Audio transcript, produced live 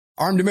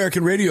Armed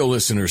American Radio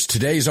listeners,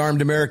 today's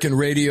Armed American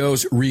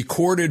Radio's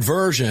recorded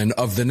version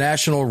of the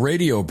national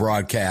radio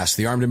broadcast,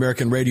 the Armed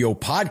American Radio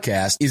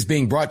podcast, is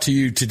being brought to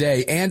you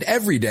today and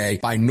every day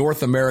by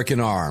North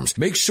American Arms.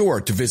 Make sure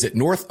to visit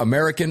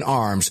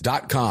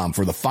NorthAmericanArms.com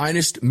for the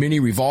finest mini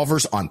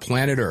revolvers on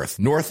planet Earth.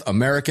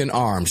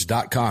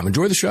 NorthAmericanArms.com.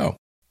 Enjoy the show.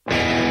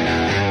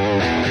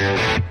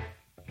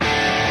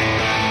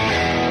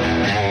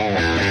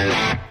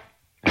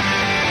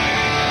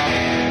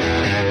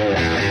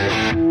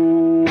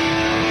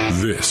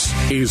 This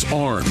is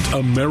Armed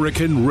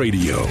American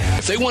Radio.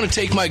 If they want to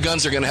take my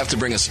guns, they're going to have to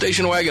bring a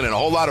station wagon and a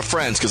whole lot of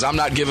friends because I'm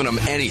not giving them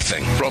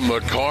anything. From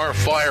the Car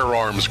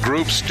Firearms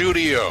Group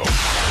studio.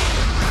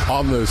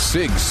 On the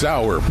Sig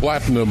Sauer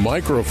Platinum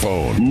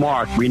microphone.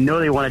 Mark, we know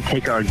they want to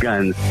take our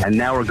guns, and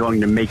now we're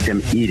going to make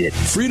them eat it.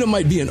 Freedom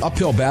might be an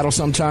uphill battle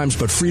sometimes,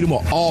 but freedom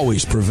will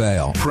always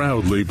prevail.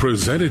 Proudly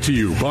presented to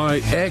you by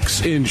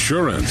X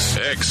Insurance.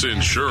 X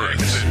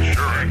Insurance.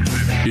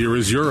 Here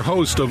is your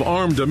host of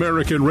Armed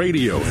American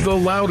Radio, the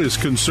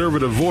loudest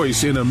conservative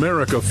voice in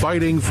America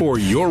fighting for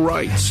your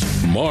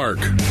rights, Mark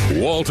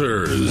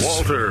Walters.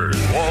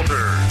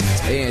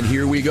 And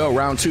here we go,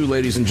 round two,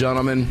 ladies and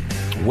gentlemen.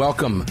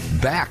 Welcome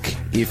back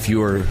if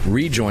you're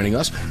rejoining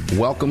us.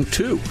 Welcome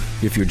to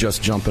if you're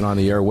just jumping on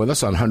the air with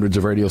us on hundreds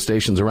of radio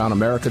stations around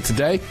America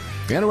today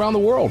and around the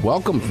world.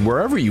 Welcome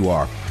wherever you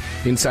are.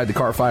 Inside the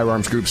Car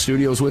Firearms Group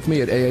studios with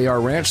me at AAR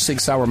Ranch. Sig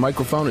Sauer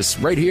microphone is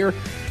right here,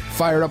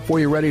 fired up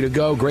for you, ready to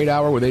go. Great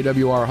hour with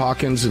AWR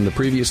Hawkins in the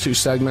previous two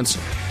segments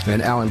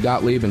and Alan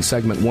Gottlieb in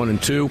segment 1 and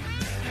 2.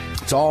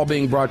 It's all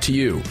being brought to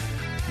you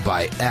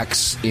by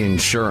X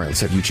Insurance.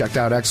 Have you checked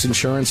out X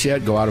Insurance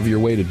yet? Go out of your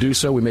way to do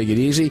so. We make it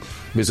easy.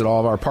 Visit all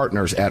of our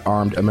partners at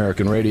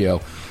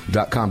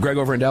armedamericanradio.com. Greg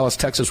over in Dallas,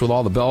 Texas, with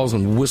all the bells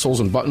and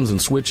whistles and buttons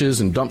and switches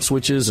and dump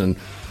switches and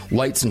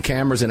lights and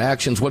cameras and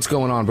actions. What's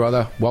going on,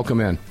 brother? Welcome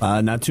in.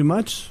 Not too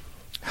much.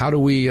 How do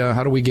we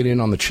get in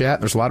on the chat?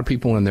 There's a lot of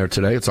people in there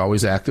today. It's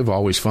always active,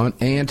 always fun.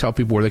 And tell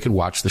people where they can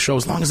watch the show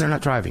as long as they're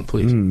not driving,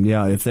 please.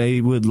 Yeah, if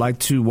they would like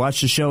to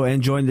watch the show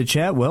and join the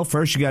chat, well,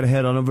 first you got to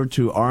head on over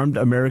to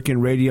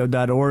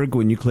armedamericanradio.org.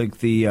 When you click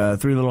the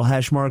three little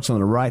hash marks on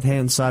the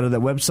right-hand side of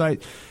that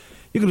website,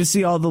 you're going to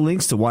see all the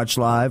links to watch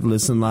live,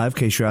 listen live in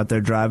case you're out there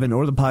driving,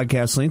 or the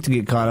podcast link to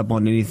get caught up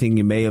on anything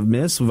you may have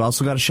missed. We've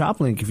also got a shop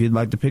link if you'd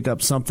like to pick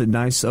up something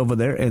nice over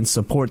there and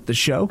support the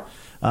show.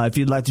 If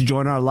you'd like to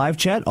join our live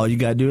chat, all you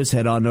got to do is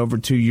head on over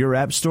to your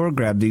app store,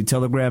 grab the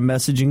Telegram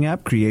messaging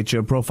app, create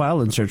your profile,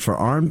 and search for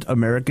Armed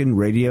American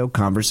Radio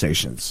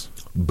Conversations.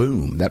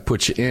 Boom. That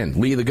puts you in.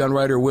 Lee The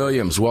Gunwriter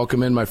Williams,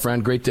 welcome in, my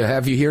friend. Great to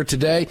have you here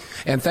today.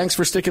 And thanks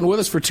for sticking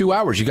with us for 2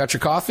 hours. You got your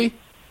coffee?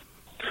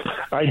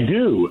 I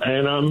do,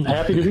 and I'm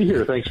happy to be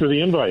here. Thanks for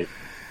the invite.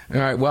 All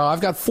right. Well,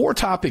 I've got 4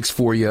 topics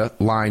for you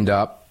lined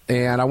up,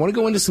 and I want to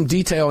go into some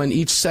detail in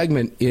each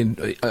segment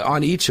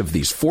on each of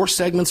these. 4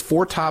 segments,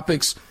 4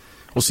 topics.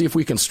 We'll see if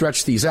we can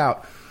stretch these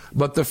out.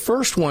 But the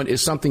first one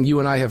is something you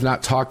and I have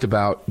not talked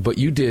about, but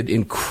you did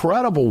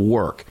incredible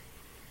work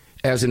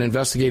as an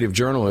investigative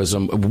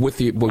journalism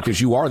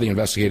because you are the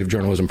investigative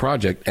journalism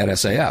project at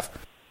SAF.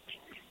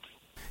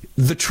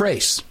 The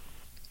Trace.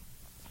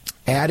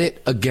 At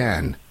it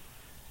again.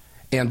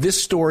 And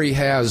this story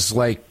has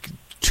like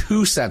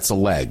 2 sets of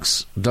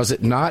legs, does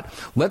it not?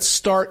 Let's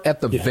start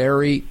at the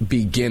very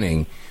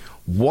beginning.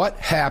 What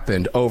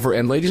happened over,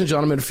 and ladies and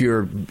gentlemen, if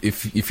you're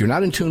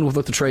not in tune with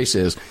what the Trace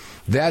is,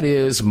 that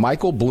is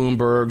Michael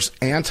Bloomberg's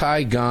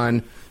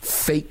anti-gun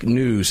fake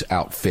news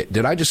outfit.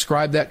 Did I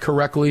describe that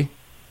correctly?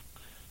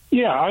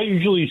 Yeah, I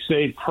usually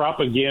say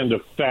propaganda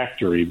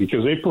factory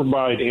because they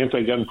provide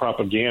anti-gun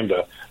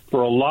propaganda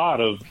for a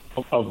lot of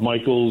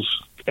Michael's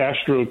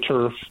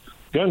AstroTurf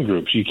gun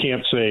groups. You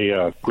can't say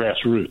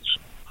grassroots.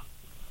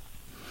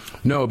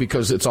 No,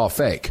 because it's all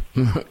fake,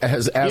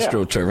 as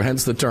AstroTurf,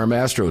 hence the term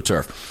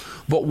AstroTurf.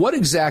 But what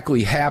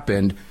exactly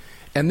happened?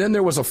 And then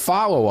there was a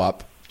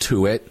follow-up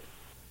to it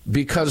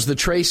because the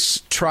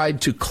Trace tried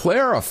to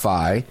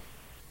clarify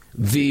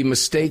the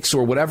mistakes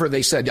or whatever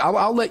they said.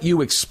 I'll let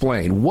you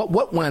explain.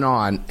 What went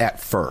on at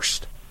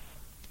first?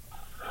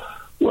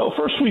 Well,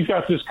 first we've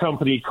got this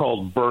company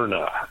called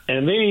Byrna,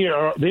 and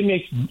they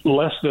make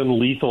less than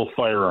lethal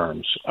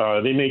firearms.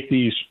 They make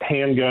these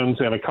handguns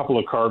and a couple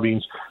of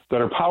carbines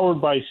that are powered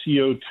by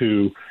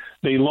CO2.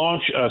 They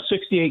launch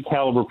 68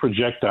 caliber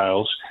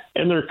projectiles,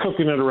 and they're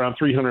cooking at around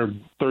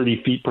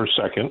 330 feet per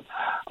second.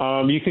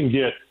 You can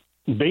get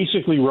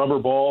basically rubber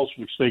balls,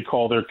 which they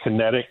call their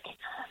kinetic,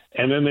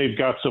 and then they've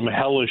got some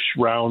hellish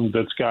round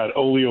that's got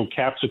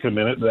oleocapsicum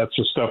in it. That's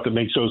the stuff that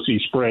makes OC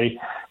spray,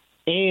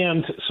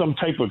 and some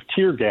type of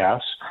tear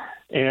gas.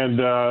 And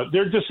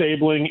they're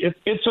disabling.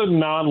 It's a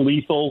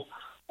non-lethal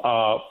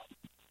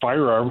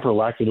firearm, for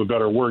lack of a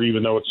better word,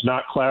 even though it's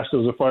not classed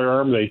as a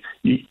firearm. They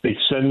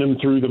send them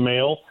through the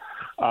mail.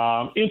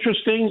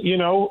 Interesting,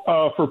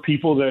 for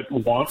people that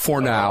want for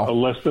now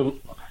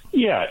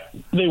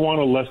they want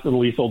a less than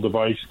lethal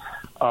device.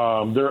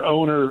 Their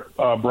owner,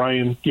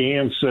 Brian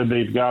Gans, said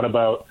they've got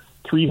about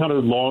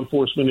 300 law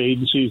enforcement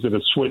agencies that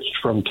have switched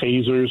from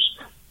tasers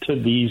to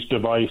these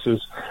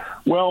devices.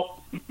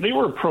 Well, they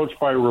were approached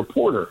by a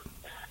reporter,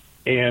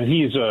 and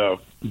he's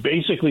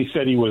basically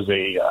said he was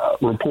a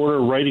reporter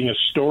writing a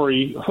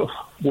story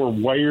for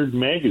Wired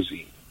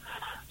magazine.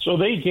 So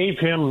they gave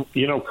him,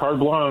 carte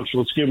blanche.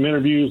 Let's give him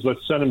interviews.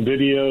 Let's send him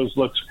videos.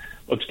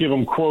 Let's give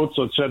him quotes.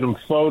 Let's send him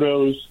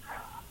photos.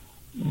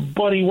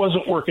 But he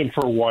wasn't working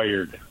for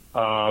Wired.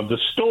 The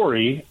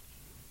story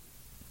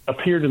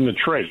appeared in the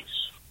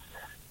Trace,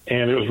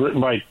 and it was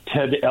written by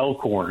Ted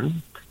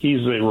Elkhorn.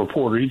 He's a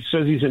reporter. He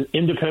says he's an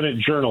independent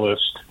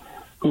journalist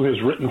who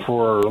has written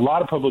for a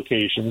lot of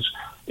publications,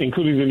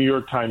 including the New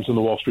York Times and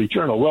the Wall Street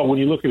Journal. Well, when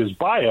you look at his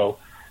bio,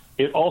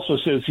 it also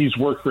says he's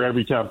worked for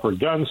Everytown for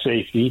gun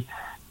safety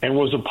and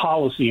was a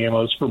policy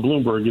analyst for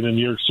Bloomberg in the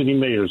New York City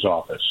mayor's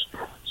office.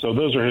 So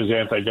those are his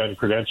anti-gun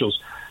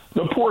credentials.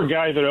 The poor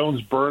guy that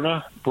owns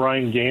Byrna,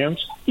 Brian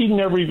Gans, he'd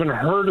never even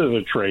heard of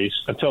the Trace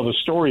until the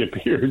story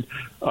appeared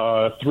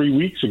 3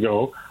 weeks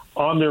ago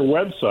on their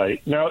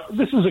website. Now,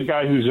 this is a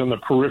guy who's on the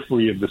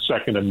periphery of the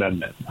Second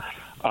Amendment.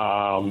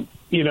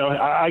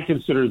 I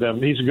consider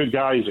them, he's a good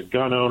guy. He's a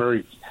gun owner.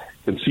 He's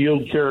a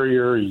concealed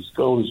carrier. He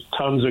owns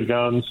tons of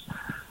guns.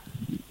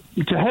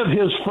 To have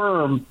his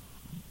firm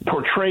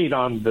portrayed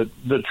on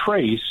the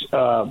Trace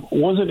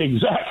wasn't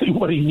exactly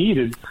what he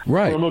needed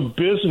from a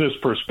business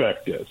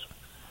perspective.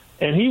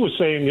 And he was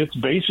saying it's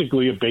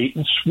basically a bait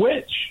and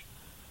switch,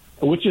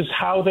 which is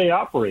how they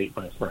operate,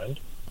 my friend.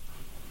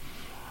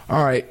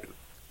 All right.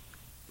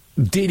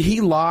 Did he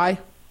lie?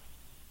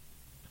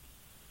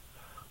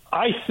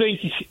 I think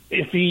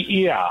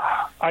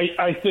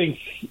I think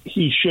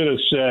he should have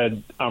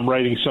said, I'm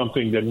writing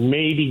something that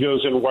maybe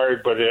goes in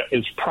Wired, but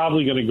it's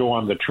probably going to go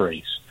on the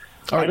Trace.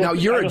 All right, now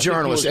you're a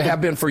journalist,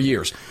 have been for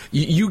years.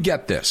 You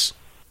get this.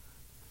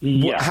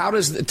 Yeah.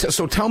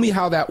 So tell me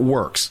how that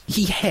works.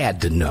 He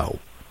had to know.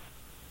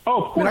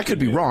 Oh, of course. I mean, I could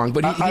be wrong,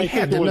 but he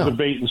had to know. I think it was a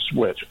bait and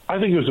switch. I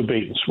think it was a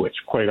bait and switch,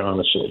 quite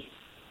honestly.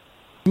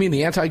 You mean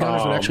the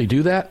anti-gunners would actually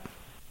do that?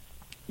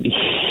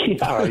 Yeah,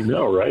 I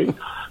know, right?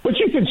 But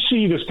you can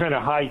see this kind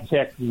of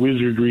high-tech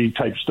wizardry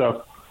type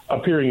stuff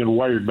appearing in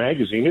Wired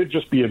magazine. It'd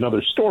just be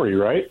another story,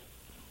 right?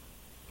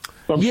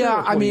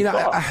 Yeah, I mean,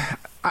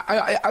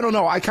 I don't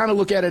know. I kind of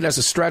look at it as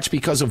a stretch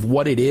because of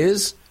what it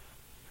is.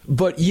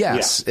 But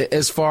yes,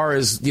 as far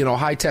as,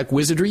 high-tech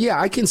wizardry,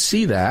 I can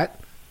see that.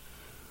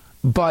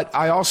 But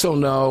I also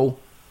know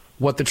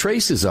what the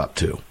Trace is up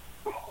to.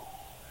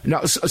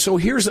 Now, so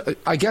here's,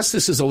 I guess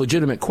this is a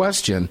legitimate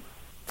question.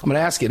 I'm going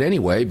to ask it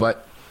anyway,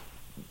 but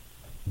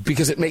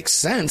because it makes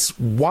sense.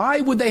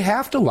 Why would they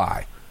have to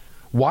lie?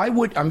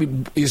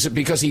 Is it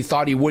because he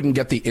thought he wouldn't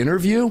get the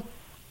interview?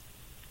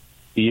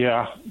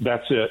 Yeah,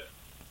 that's it.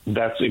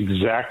 That's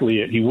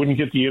exactly it. He wouldn't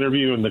get the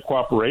interview and the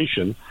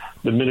cooperation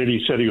the minute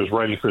he said he was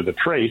writing for the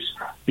Trace,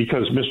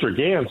 because Mr.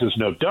 Gans is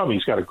no dummy.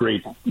 He's got a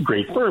great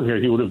firm here.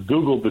 He would have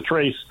Googled the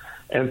Trace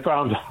and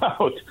found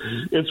out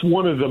it's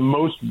one of the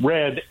most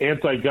read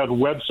anti-gun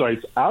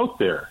websites out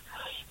there.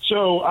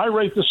 So I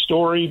write the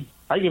story.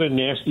 I get a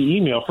nasty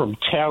email from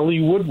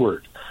Tally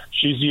Woodward.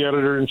 She's the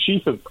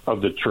editor-in-chief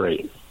of the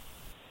Trade.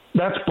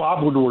 That's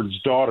Bob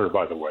Woodward's daughter,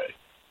 by the way.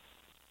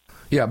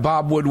 Yeah,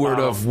 Bob Woodward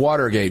of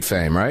Watergate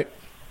fame, right?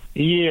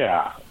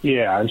 Yeah.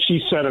 And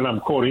she said, and I'm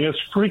quoting, "As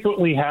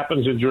frequently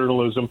happens in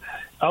journalism,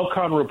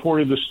 Elkhorn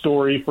reported the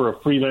story for a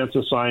freelance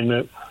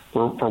assignment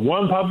for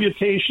one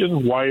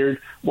publication, Wired,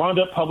 wound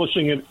up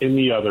publishing it in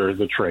the other,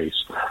 the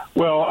Trace."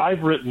 Well,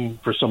 I've written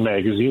for some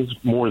magazines,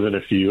 more than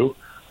a few,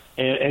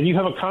 and you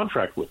have a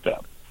contract with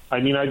them. I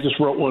mean, I just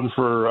wrote one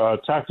for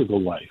Tactical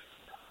Life.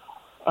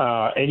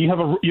 And you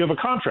have a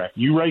contract.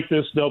 You write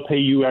this, they'll pay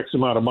you X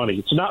amount of money.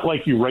 It's not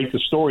like you write the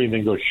story and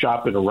then go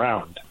shop it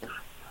around.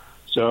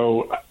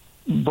 So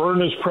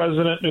Byrna's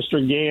president,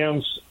 Mr.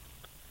 Gans,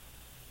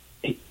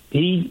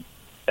 he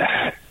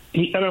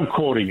and I'm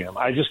quoting him.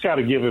 I just got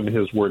to give him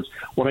his words.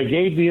 When I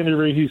gave the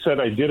interview, he said,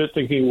 "I did it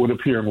thinking it would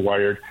appear in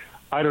Wired.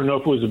 I don't know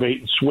if it was a bait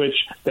and switch.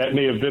 That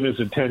may have been his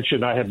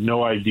intention. I have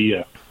no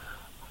idea."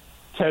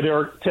 Ted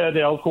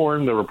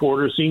Elkhorn, the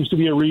reporter, seems to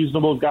be a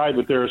reasonable guy,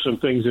 but there are some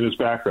things in his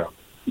background.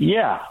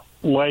 Yeah,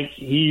 like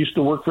he used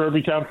to work for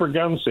Everytown for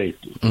gun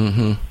safety.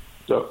 Mm-hmm.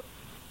 So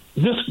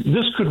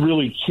this could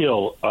really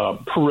kill a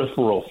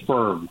peripheral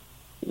firm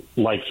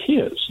like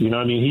his.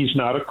 He's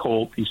not a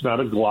Colt. He's not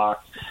a Glock.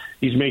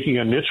 He's making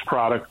a niche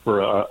product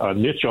for a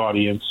niche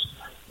audience.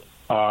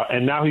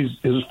 And now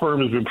his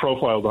firm has been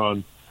profiled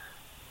on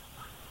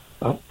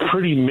a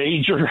pretty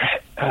major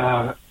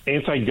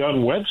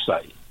anti-gun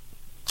website.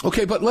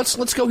 Okay, but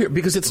let's go here,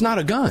 because it's not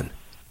a gun.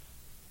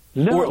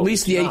 No, or at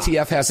least the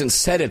ATF hasn't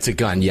said it's a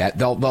gun yet.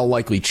 They'll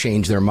likely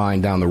change their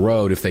mind down the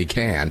road if they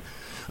can.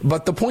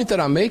 But the point that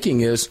I'm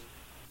making is,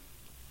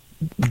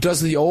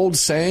 does the old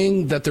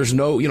saying that there's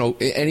no,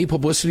 any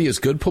publicity is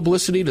good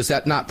publicity, does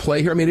that not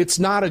play here? I mean, it's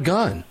not a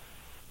gun.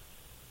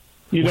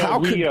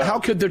 How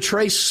could the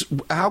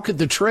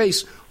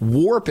Trace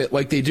warp it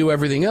like they do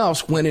everything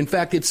else when in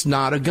fact it's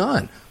not a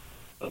gun?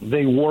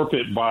 They warp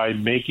it by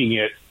making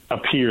it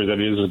appear that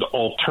it is an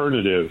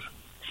alternative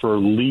for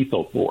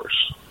lethal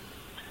force.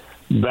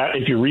 that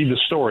if you read the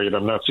story, and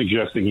I'm not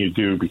suggesting you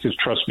do, because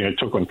trust me, I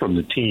took one from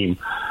the team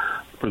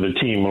for the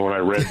team when I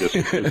read this.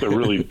 It's a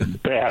really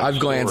bad I've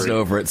glanced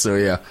over it, so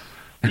yeah.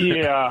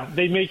 Yeah,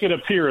 they make it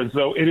appear as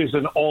though it is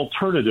an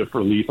alternative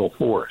for lethal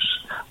force,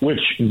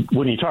 which,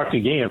 when you talk to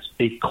Gantz,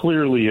 it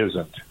clearly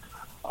isn't.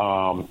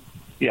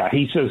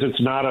 He says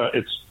it's not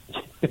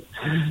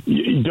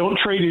don't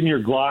trade in your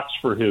Glocks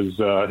for his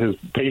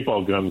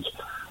paintball guns.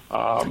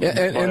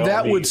 And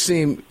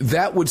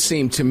that would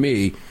seem to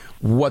me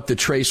what the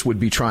Trace would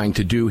be trying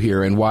to do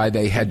here, and why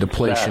they had to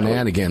play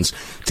shenanigans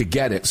to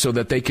get it, so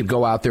that they could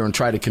go out there and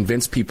try to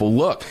convince people,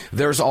 look,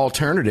 there's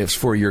alternatives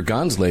for your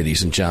guns,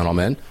 ladies and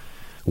gentlemen.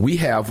 We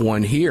have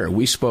one here.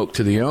 We spoke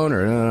to the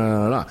owner.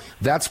 No.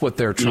 That's what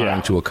they're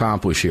trying to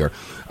accomplish here.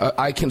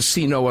 I can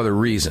see no other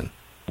reason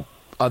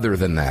other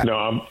than that. No,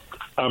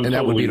 I'm and totally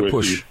that would be to with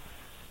push.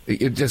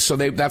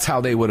 That's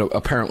how they would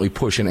apparently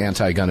push an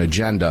anti-gun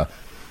agenda,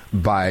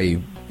 by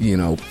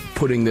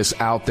putting this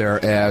out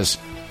there as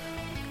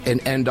an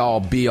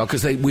end-all, be-all,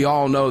 because we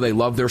all know they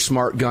love their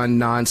smart gun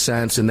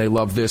nonsense, and they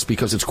love this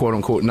because it's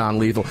quote-unquote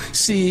non-lethal.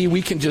 See,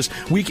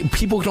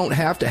 people don't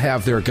have to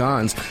have their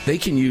guns. They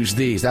can use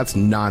these. That's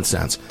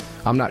nonsense.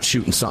 I'm not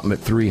shooting something at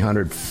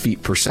 300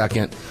 feet per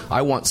second.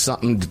 I want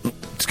something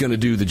that's going to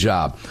do the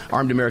job.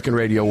 Armed American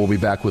Radio will be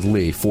back with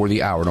Lee for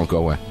the hour. Don't go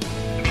away.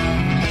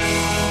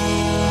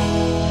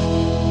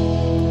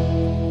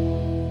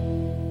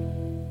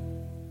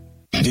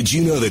 Did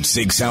you know that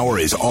Sig Sauer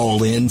is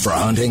all in for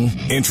hunting?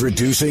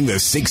 Introducing the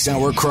Sig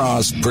Sauer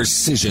Cross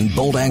Precision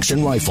Bolt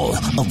Action Rifle.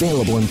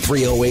 Available in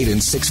 .308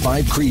 and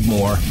 6.5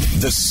 Creedmoor.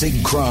 The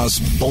Sig Cross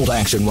Bolt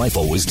Action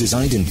Rifle was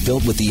designed and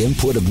built with the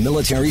input of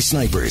military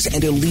snipers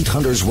and elite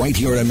hunters right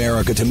here in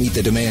America to meet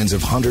the demands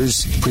of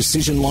hunters,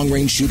 precision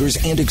long-range shooters,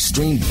 and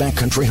extreme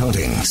backcountry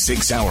hunting.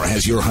 Sig Sauer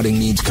has your hunting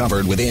needs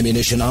covered with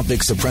ammunition,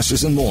 optics,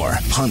 suppressors, and more.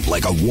 Hunt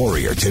like a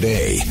warrior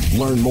today.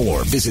 Learn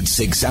more. Visit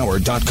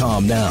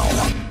SigSauer.com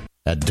now.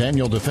 At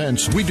Daniel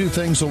Defense, we do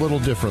things a little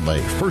differently.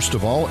 First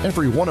of all,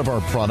 every one of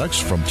our products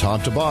from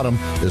top to bottom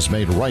is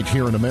made right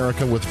here in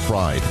America with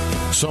pride.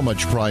 So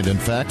much pride, in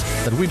fact,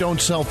 that we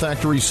don't sell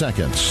factory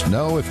seconds.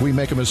 No, if we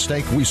make a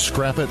mistake, we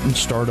scrap it and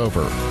start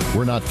over.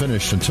 We're not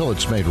finished until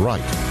it's made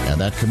right. And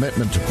that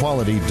commitment to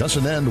quality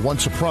doesn't end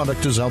once a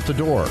product is out the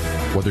door.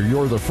 Whether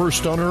you're the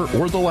first owner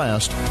or the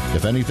last,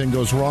 if anything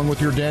goes wrong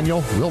with your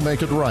Daniel, we'll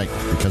make it right,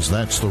 because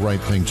that's the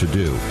right thing to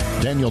do.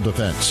 Daniel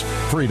Defense.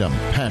 Freedom,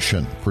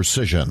 passion,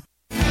 precision.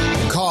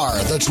 Car,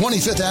 the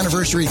 25th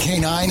anniversary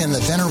K9 and the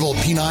venerable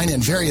P9 in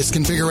various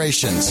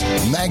configurations.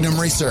 Magnum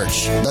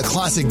Research, the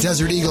classic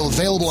Desert Eagle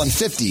available in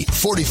 50,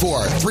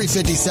 44,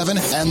 357,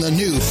 and the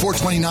new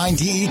 429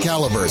 DE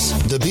calibers.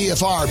 The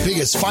BFR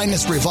biggest,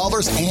 finest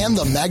revolvers, and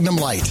the Magnum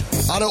Light.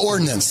 Auto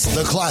Ordnance,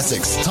 the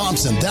classics.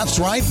 Thompson, that's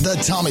right, the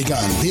Tommy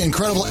gun, the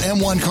incredible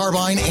M1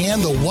 carbine,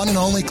 and the one and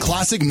only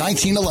classic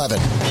 1911.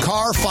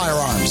 Car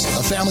Firearms,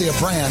 a family of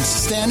brands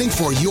standing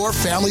for your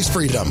family's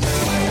freedom.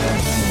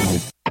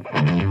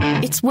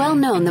 It's well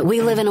known that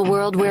we live in a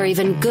world where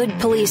even good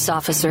police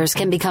officers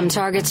can become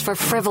targets for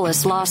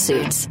frivolous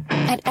lawsuits.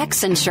 At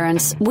X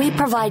Insurance, we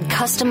provide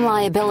custom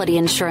liability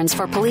insurance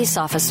for police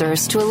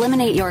officers to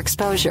eliminate your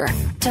exposure,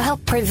 to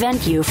help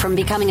prevent you from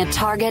becoming a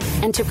target,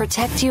 and to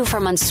protect you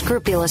from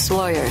unscrupulous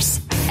lawyers.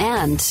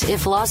 And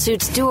if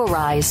lawsuits do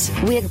arise,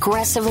 we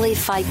aggressively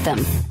fight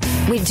them.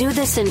 We do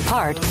this in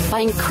part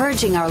by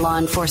encouraging our law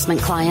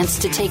enforcement clients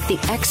to take the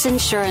X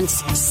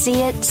Insurance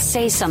See It,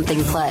 Say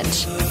Something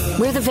pledge.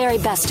 We're the very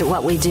best at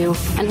what we do,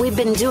 and we've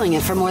been doing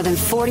it for more than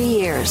 40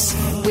 years.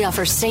 We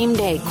offer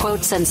same-day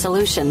quotes and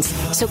solutions,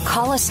 so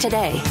call us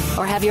today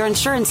or have your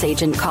insurance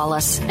agent call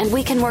us, and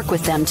we can work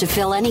with them to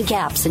fill any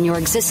gaps in your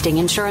existing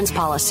insurance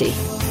policy.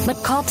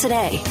 But call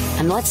today,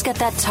 and let's get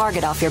that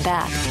target off your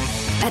back.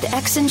 At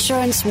X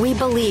Insurance, we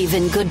believe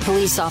in good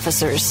police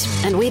officers,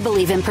 and we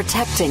believe in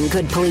protecting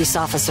good police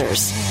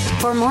officers.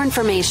 For more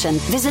information,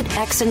 visit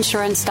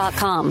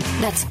xinsurance.com.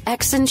 That's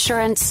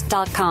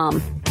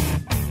xinsurance.com.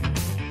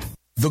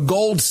 The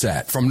Gold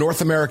Set from North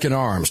American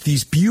Arms.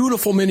 These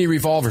beautiful mini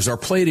revolvers are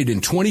plated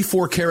in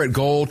 24 karat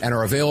gold and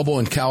are available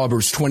in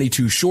calibers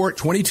 22 short,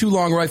 22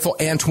 long rifle,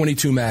 and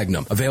 22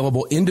 magnum.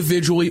 Available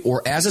individually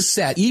or as a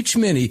set, each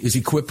mini is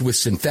equipped with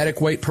synthetic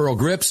weight pearl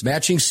grips,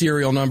 matching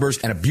serial numbers,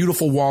 and a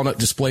beautiful walnut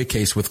display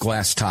case with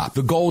glass top.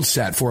 The Gold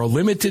Set for a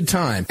limited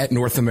time at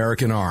North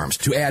American Arms.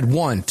 To add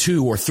 1,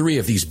 2, or 3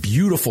 of these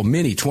beautiful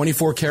mini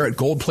 24 karat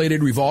gold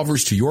plated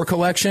revolvers to your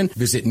collection,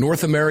 visit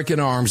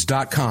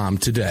NorthAmericanArms.com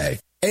today.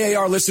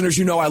 AAR listeners,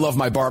 you know I love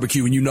my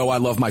barbecue and you know I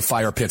love my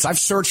fire pits. I've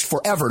searched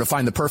forever to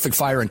find the perfect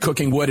fire and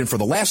cooking wood, and for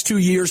the last 2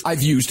 years,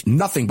 I've used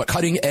nothing but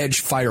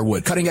cutting-edge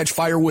firewood. Cutting-edge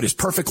firewood is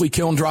perfectly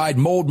kiln-dried,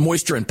 mold,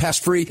 moisture, and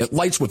pest-free. It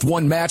lights with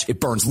one match. It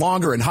burns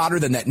longer and hotter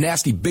than that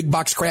nasty big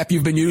box crap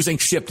you've been using.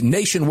 Shipped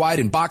nationwide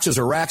in boxes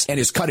or racks, and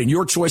is cut in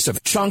your choice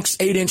of chunks,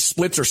 8-inch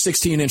splits, or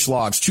 16-inch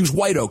logs. Choose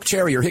white oak,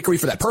 cherry, or hickory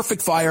for that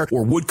perfect fire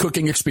or wood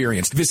cooking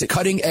experience. Visit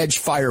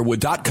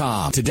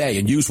cuttingedgefirewood.com today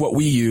and use what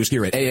we use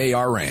here at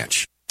AAR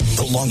Ranch.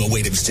 The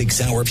long-awaited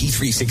 6-hour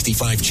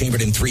P365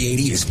 chambered in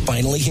 .380 is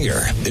finally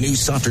here. The new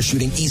softer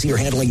shooting, easier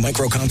handling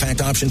micro-compact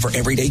option for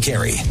everyday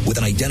carry. With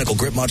an identical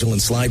grip module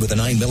and slide with a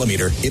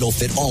 9mm, it'll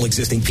fit all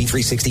existing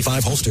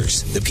P365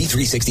 holsters. The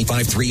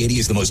P365 380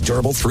 is the most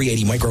durable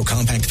 .380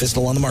 micro-compact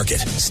pistol on the market.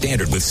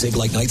 Standard with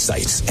SIG-like night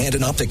sights and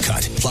an optic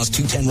cut, plus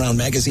 2 10-round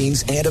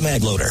magazines and a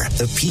mag loader.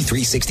 The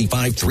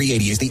P365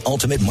 380 is the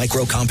ultimate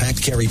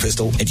micro-compact carry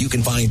pistol, and you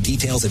can find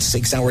details at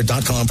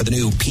SigSauer.com for the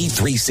new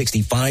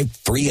P365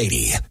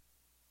 380.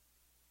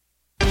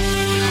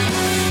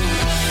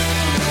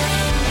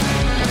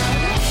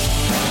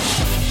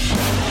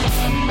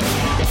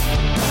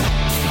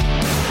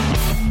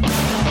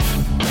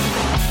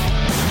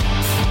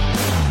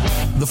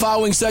 The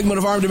following segment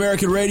of Armed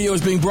American Radio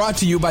is being brought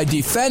to you by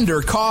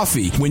Defender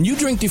Coffee. When you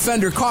drink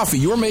Defender Coffee,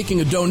 you're making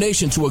a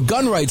donation to a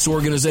gun rights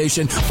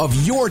organization of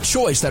your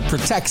choice that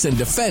protects and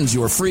defends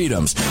your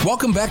freedoms.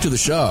 Welcome back to the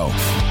show.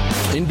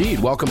 Indeed.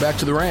 Welcome back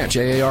to the ranch,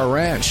 AAR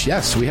Ranch.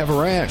 Yes, we have a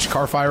ranch.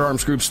 Car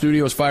Firearms Group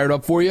Studio is fired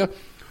up for you.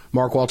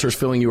 Mark Walters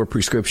filling you a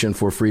prescription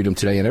for freedom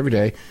today and every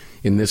day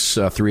in this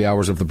 3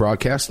 hours of the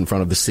broadcast in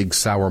front of the Sig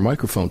Sauer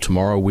microphone.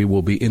 Tomorrow we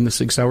will be in the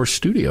Sig Sauer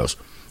studios.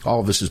 All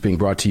of this is being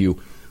brought to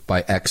you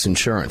by X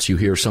Insurance. You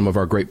hear some of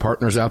our great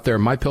partners out there.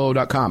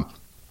 MyPillow.com.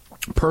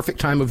 Perfect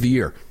time of the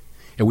year.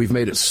 And we've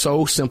made it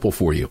so simple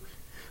for you.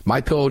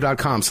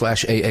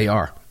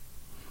 MyPillow.com/AAR.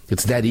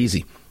 It's that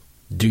easy.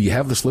 Do you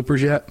have the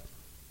slippers yet?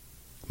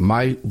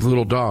 My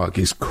little dog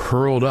is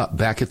curled up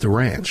back at the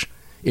ranch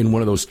in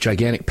one of those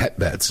gigantic pet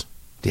beds.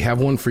 Do you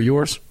have one for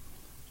yours?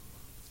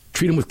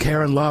 Treat them with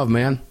care and love,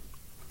 man.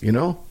 You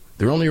know,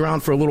 they're only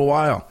around for a little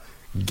while.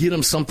 Get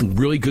them something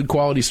really good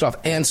quality stuff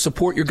and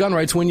support your gun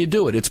rights when you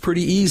do it. It's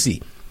pretty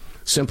easy.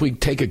 Simply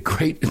take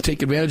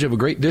advantage of a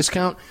great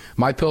discount,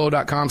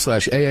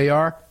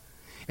 mypillow.com/AAR,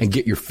 and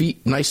get your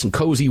feet nice and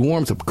cozy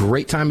warm. It's a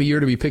great time of year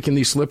to be picking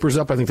these slippers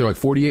up. I think they're like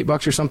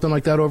 $48 or something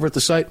like that over at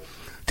the site.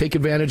 Take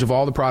advantage of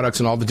all the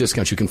products and all the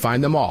discounts. You can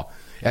find them all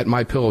at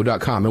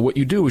mypillow.com. And what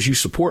you do is you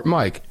support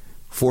Mike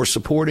for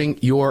supporting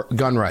your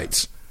gun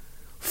rights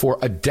for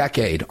a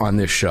decade on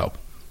this show.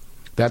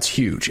 That's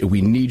huge.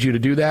 We need you to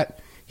do that.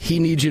 He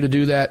needs you to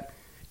do that,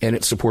 and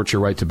it supports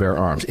your right to bear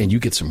arms. And you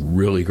get some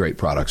really great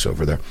products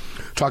over there.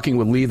 Talking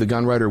with Lee, the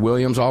Gunwriter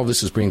Williams. All of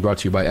this is being brought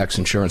to you by X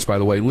Insurance, by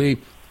the way. Lee,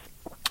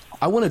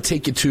 I want to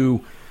take you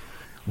to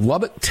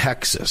Lubbock,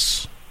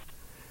 Texas,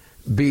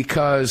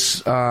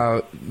 because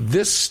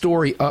this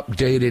story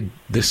updated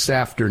this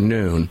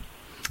afternoon.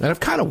 And I've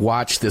kind of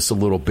watched this a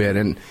little bit,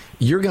 and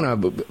you're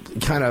going to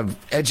kind of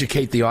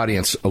educate the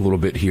audience a little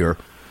bit here.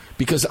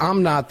 Because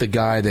I'm not the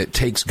guy that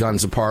takes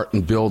guns apart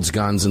and builds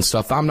guns and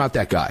stuff. I'm not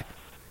that guy.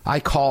 I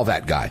call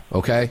that guy,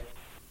 okay?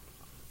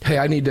 Hey,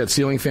 I need that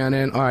ceiling fan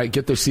in. All right,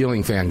 get the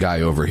ceiling fan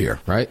guy over here,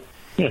 right?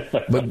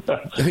 But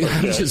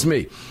that's just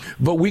me.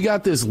 But we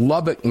got this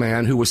Lubbock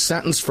man who was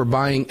sentenced for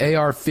buying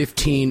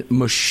AR-15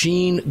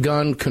 machine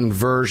gun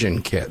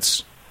conversion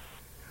kits.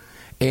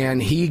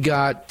 And he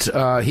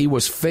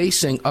was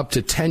facing up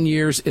to 10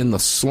 years in the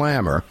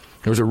slammer.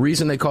 There's a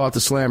reason they call it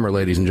the slammer,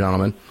 ladies and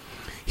gentlemen.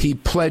 He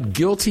pled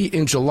guilty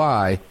in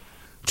July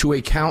to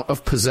a count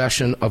of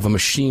possession of a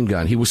machine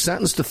gun. He was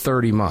sentenced to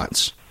 30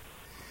 months.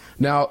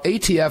 Now,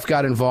 ATF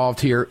got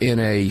involved here in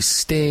a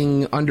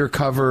sting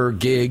undercover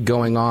gig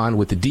going on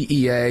with the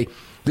DEA.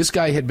 This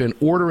guy had been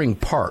ordering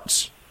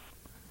parts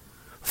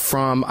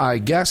from, I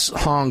guess,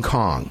 Hong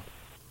Kong,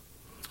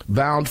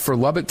 bound for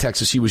Lubbock,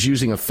 Texas. He was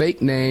using a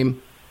fake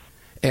name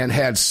and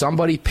had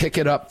somebody pick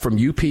it up from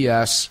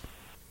UPS.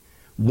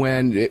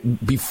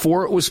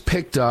 Before it was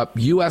picked up,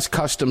 U.S.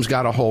 Customs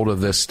got a hold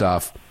of this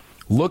stuff,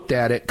 looked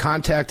at it,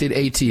 contacted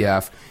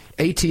ATF.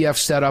 ATF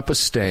set up a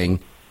sting,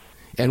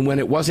 and when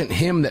it wasn't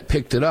him that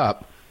picked it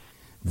up,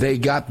 they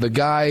got the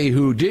guy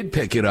who did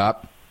pick it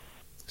up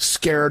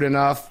scared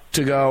enough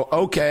to go,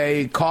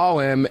 okay, call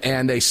him,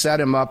 and they set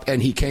him up,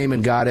 and he came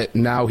and got it,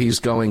 and now he's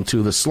going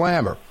to the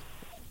slammer.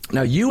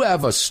 Now, you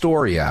have a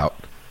story out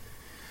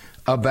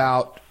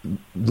about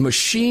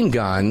machine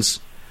guns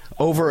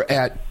over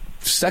at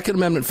Second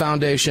Amendment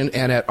Foundation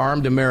and at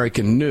Armed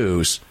American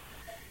News.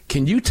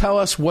 Can you tell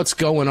us what's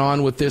going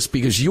on with this?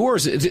 Because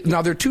yours,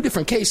 now there are two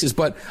different cases,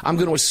 but I'm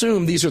going to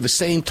assume these are the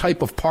same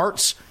type of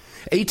parts.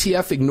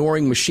 ATF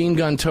ignoring machine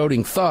gun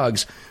toting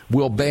thugs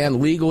will ban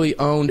legally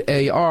owned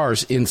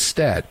ARs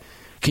instead.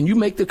 Can you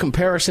make the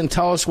comparison?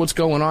 Tell us what's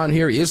going on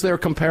here. Is there a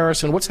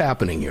comparison? What's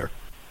happening here?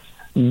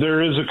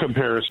 There is a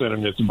comparison,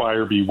 and it's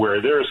buyer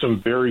beware. There are some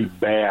very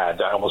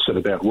bad, I almost said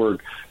a bad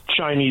word,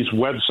 Chinese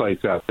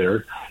websites out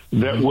there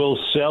that will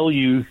sell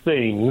you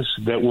things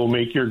that will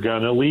make your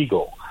gun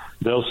illegal.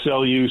 They'll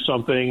sell you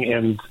something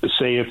and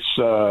say it's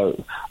a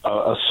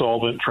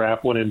solvent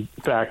trap when in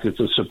fact it's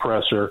a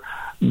suppressor.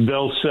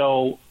 They'll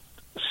sell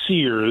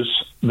sears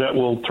that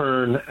will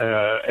turn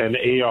an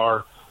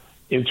AR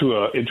into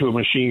a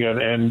machine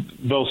gun, and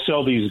they'll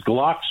sell these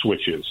Glock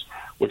switches,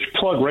 which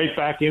plug right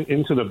back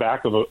into the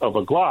back of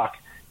a Glock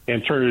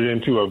and turn it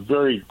into a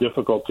very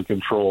difficult to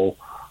control,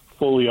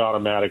 fully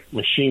automatic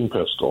machine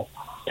pistol.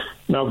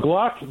 Now,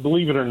 Glock,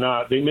 believe it or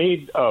not, they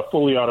made a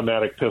fully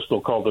automatic pistol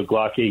called the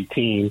Glock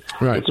 18.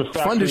 Right. It's a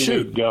fun to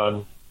shoot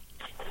gun.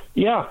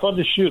 Yeah, fun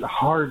to shoot,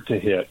 hard to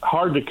hit,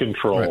 hard to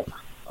control.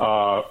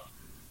 Right.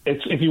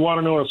 If you want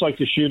to know what it's like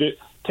to shoot it,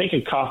 take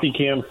a coffee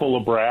can full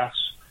of brass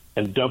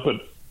and dump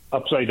it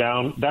upside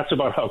down. That's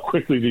about how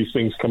quickly these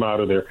things come out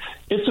of there.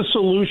 It's a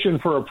solution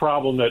for a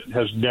problem that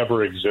has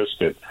never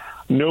existed.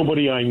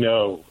 Nobody I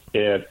know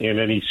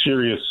who's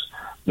serious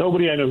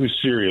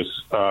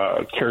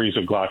carries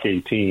a Glock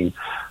 18.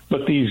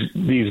 But these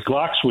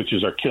Glock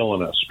switches are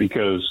killing us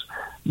because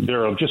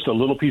they're just a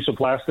little piece of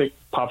plastic,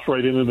 pops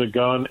right into the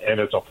gun, and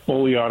it's a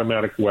fully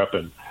automatic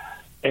weapon.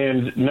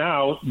 And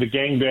now the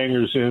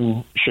gangbangers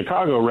in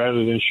Chicago,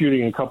 rather than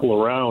shooting a couple of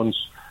rounds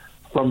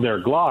from their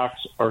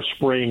Glocks, are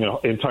spraying an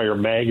entire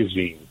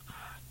magazine.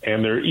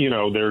 And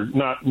they're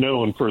not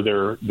known for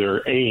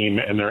their aim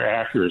and their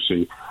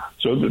accuracy.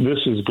 So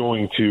this is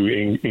going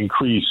to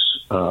increase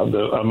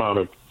the amount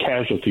of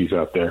casualties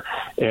out there,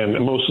 and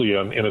mostly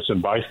on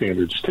innocent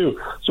bystanders, too.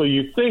 So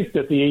you'd think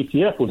that the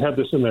ATF would have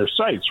this in their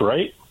sights,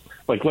 right?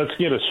 Like, let's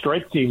get a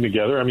strike team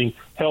together. I mean,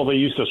 hell, they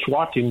used a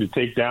SWAT team to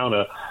take down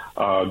a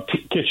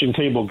kitchen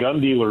table gun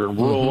dealer in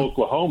rural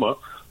Oklahoma.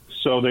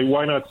 So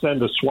why not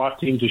send a SWAT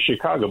team to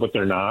Chicago? But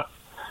they're not,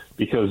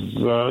 because,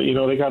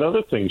 they got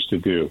other things to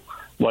do.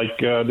 Like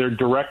their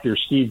director,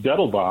 Steve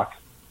Dettelbach,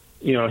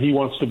 he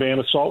wants to ban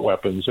assault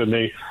weapons, and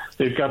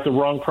they've got the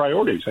wrong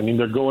priorities. I mean,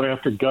 they're going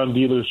after gun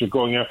dealers. They're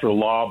going after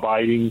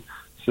law-abiding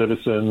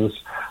citizens.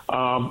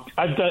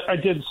 I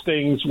did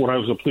things when I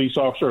was a police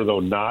officer,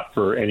 though not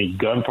for any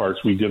gun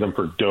parts. We did them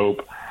for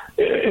dope.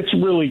 It's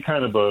really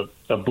kind of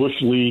a Bush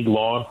League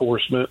law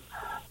enforcement.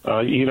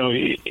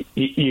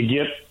 You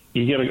get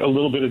a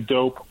little bit of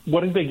dope.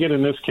 What did they get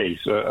in this case?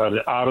 An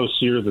auto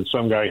sear that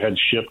some guy had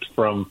shipped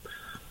from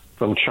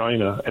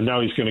China, and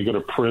now he's going to go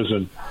to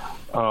prison.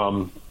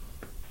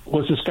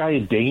 Was this guy a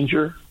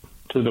danger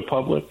to the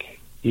public?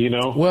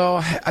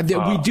 Well,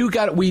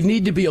 we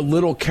need to be a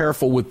little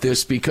careful with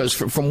this, because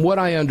from what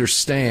I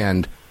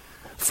understand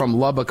from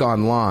Lubbock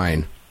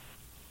Online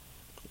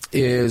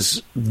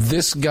is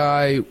this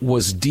guy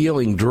was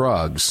dealing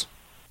drugs,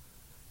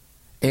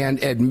 and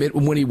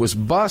when he was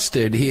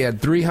busted, he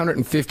had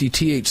 350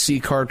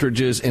 THC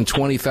cartridges and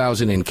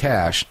 $20,000 in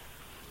cash.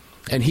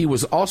 And he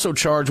was also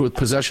charged with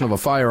possession of a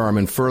firearm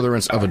in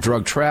furtherance of a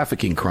drug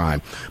trafficking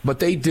crime. But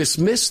they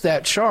dismissed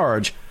that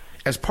charge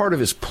as part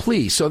of his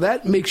plea. So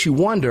that makes you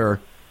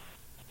wonder,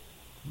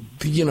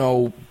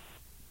 THC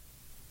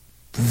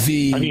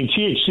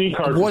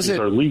cartridges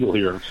are legal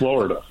here in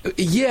Florida.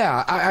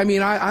 Yeah,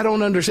 I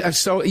don't understand.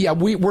 So, yeah,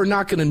 we're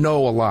not going to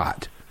know a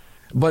lot.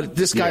 But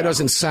this guy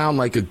doesn't sound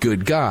like a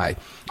good guy.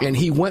 And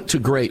he went to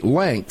great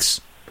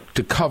lengths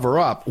to cover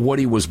up what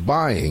he was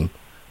buying,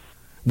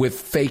 with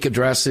fake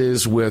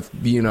addresses, with,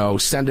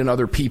 sending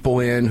other people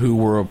in who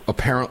were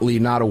apparently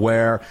not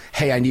aware.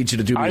 Hey, I need you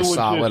to do me a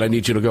solid. I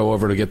need you to go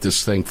over to get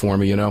this thing for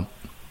me,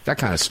 that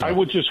kind of stuff. I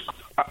would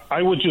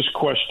just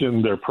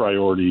question their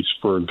priorities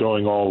for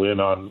going all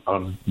in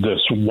on this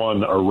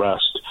one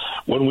arrest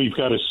when we've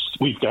got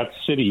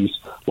cities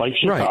like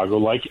Chicago,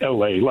 like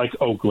LA, like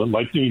Oakland,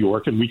 like New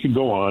York, and we could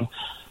go on,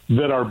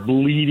 that are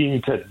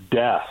bleeding to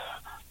death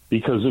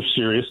because of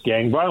serious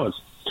gang violence.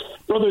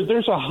 Brother,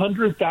 there's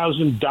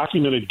 100,000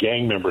 documented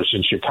gang members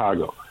in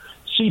Chicago.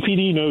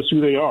 CPD knows who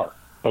they are,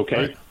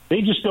 okay? Right.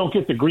 They just don't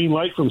get the green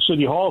light from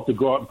City Hall to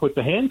go out and put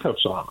the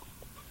handcuffs on them,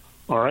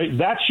 all right?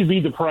 That should be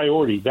the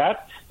priority.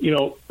 That,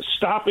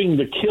 stopping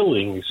the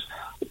killings,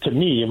 to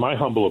me, in my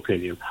humble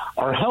opinion,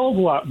 are a hell of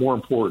a lot more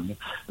important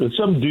than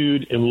some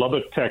dude in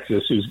Lubbock,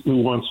 Texas, who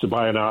wants to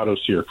buy an auto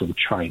sear from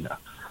China.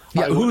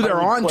 Yeah, who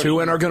they're on to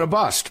and are going to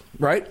bust,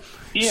 right?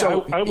 Yeah,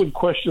 so, I would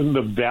question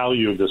the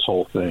value of this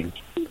whole thing.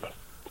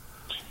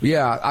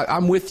 Yeah,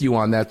 I'm with you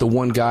on that, the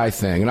one guy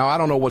thing. Now, I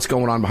don't know what's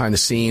going on behind the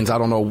scenes. I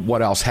don't know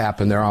what else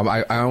happened there.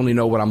 I only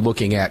know what I'm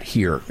looking at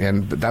here,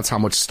 and that's how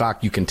much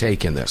stock you can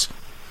take in this.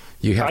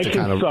 You have to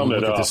kind of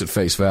look at this at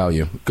face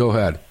value. Go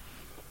ahead.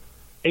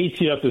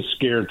 ATF is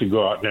scared to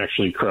go out and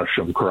actually crush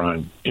some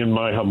crime, in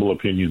my humble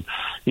opinion.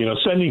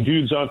 Sending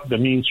dudes onto the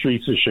mean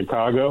streets of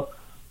Chicago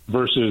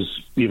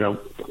versus,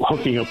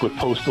 hooking up with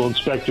postal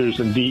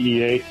inspectors and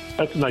DEA,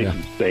 that's nice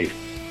and safe.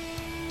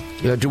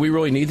 Do we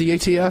really need the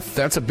ATF?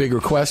 That's a bigger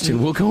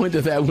question. We'll go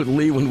into that with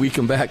Lee when we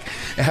come back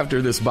after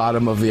this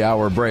bottom of the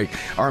hour break.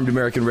 Armed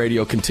American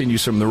Radio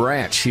continues from the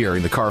ranch here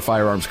in the Car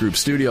Firearms Group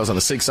studios on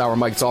the 6 Hour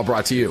Mic. It's all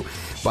brought to you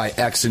by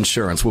X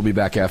Insurance. We'll be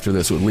back after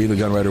this with Lee the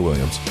Gunwriter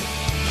Williams.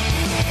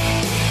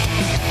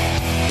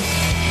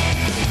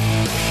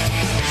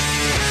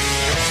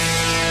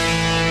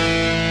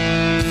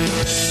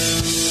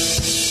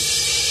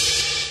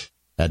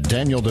 At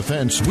Daniel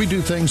Defense, we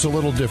do things a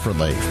little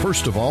differently.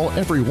 First of all,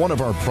 every one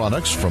of our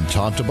products from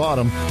top to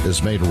bottom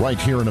is made right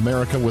here in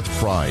America with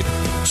pride.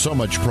 So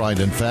much pride,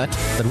 in fact,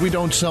 that we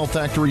don't sell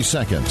factory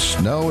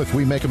seconds. No, if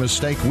we make a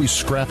mistake, we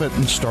scrap it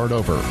and start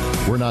over.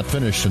 We're not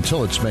finished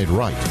until it's made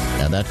right.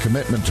 And that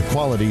commitment to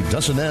quality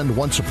doesn't end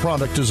once a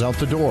product is out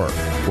the door.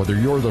 Whether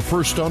you're the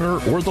first owner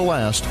or the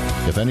last,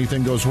 if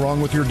anything goes wrong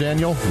with your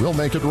Daniel, we'll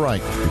make it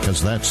right,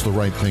 because that's the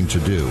right thing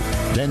to do.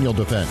 Daniel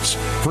Defense.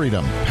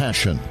 Freedom,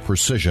 passion,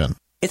 precision.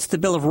 It's the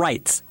Bill of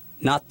Rights,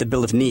 not the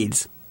Bill of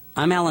Needs.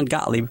 I'm Alan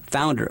Gottlieb,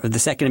 founder of the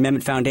Second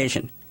Amendment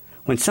Foundation.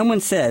 When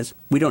someone says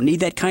we don't need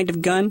that kind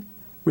of gun,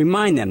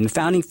 remind them the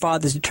Founding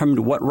Fathers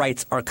determined what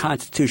rights our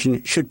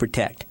Constitution should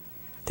protect.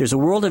 There's a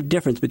world of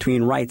difference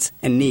between rights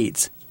and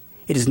needs.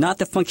 It is not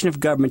the function of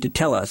government to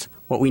tell us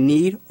what we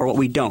need or what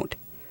we don't.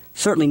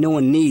 Certainly no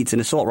one needs an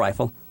assault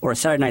rifle or a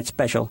Saturday night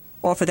special,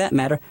 or for that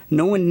matter,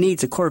 no one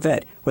needs a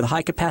Corvette with a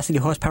high-capacity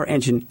horsepower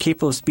engine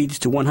capable of speeds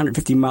to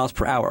 150 miles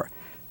per hour.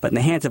 But in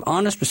the hands of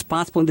honest,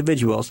 responsible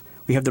individuals,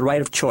 we have the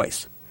right of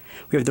choice.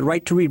 We have the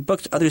right to read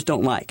books others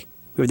don't like.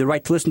 We have the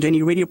right to listen to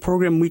any radio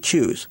program we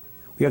choose.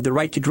 We have the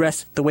right to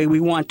dress the way we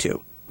want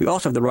to. We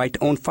also have the right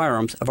to own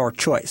firearms of our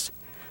choice.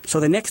 So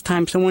the next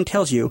time someone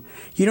tells you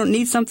you don't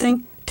need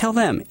something, tell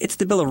them it's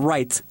the Bill of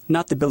Rights,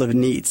 not the Bill of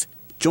Needs.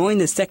 Join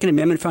the Second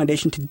Amendment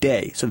Foundation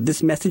today so that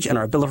this message and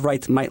our Bill of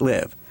Rights might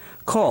live.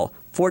 Call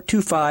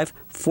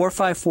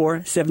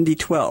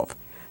 425-454-7012.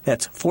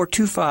 That's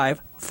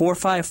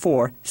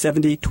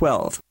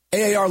 425-454-7012.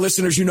 AAR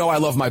listeners, you know I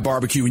love my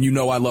barbecue and you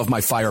know I love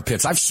my fire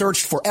pits. I've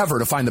searched forever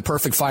to find the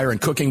perfect fire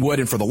and cooking wood,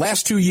 and for the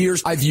last 2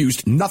 years, I've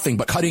used nothing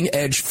but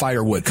cutting-edge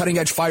firewood.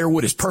 Cutting-edge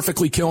firewood is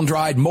perfectly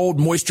kiln-dried, mold,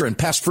 moisture, and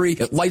pest-free.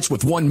 It lights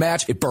with one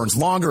match. It burns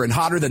longer and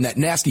hotter than that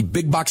nasty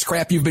big-box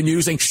crap you've been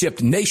using.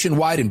 Shipped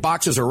nationwide in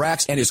boxes or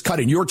racks, and is cut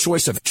in your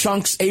choice of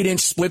chunks, 8-inch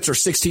splits, or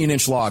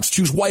 16-inch logs.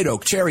 Choose white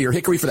oak, cherry, or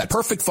hickory for that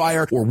perfect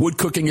fire or wood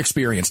cooking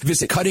experience.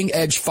 Visit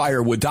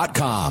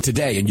cuttingedgefirewood.com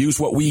today and use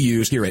what we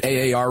use here at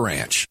AAR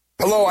Ranch.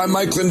 Hello, I'm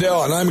Mike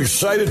Lindell, and I'm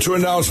excited to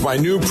announce my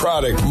new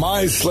product,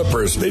 My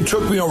Slippers. They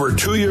took me over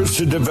 2 years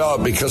to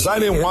develop because I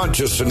didn't want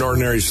just an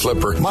ordinary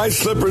slipper. My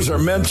slippers are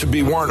meant to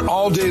be worn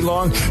all day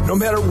long, no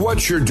matter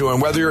what you're doing,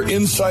 whether you're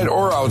inside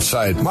or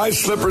outside. My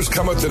slippers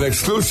come with an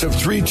exclusive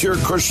 3-tier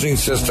cushioning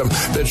system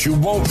that you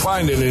won't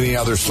find in any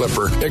other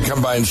slipper. It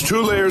combines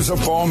 2 layers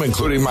of foam,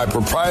 including my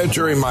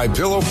proprietary My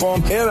Pillow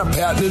foam and a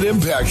patented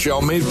impact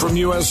gel made from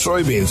U.S.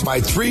 soybeans. My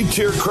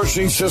 3-tier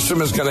cushioning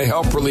system is going to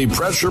help relieve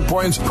pressure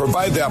points,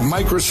 provide that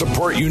micro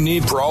support you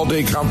need for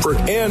all-day comfort,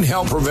 and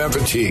help prevent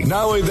fatigue.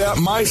 Not only that,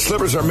 My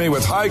Slippers are made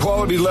with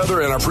high-quality leather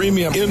and a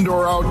premium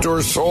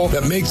indoor-outdoor sole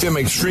that make them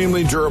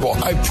extremely durable.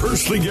 I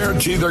personally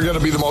guarantee they're going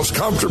to be the most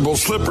comfortable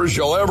slippers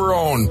you'll ever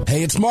own.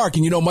 Hey, it's Mark,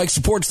 and you know Mike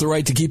supports the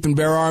right to keep and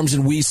bear arms,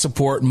 and we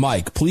support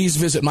Mike. Please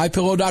visit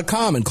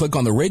MyPillow.com and click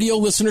on the radio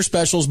listener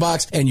specials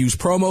box and use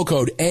promo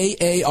code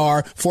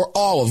AAR for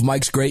all of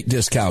Mike's great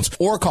discounts.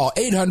 Or call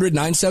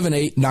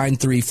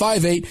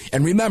 800-978-9358,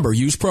 and remember,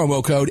 use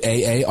promo code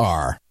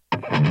AAR.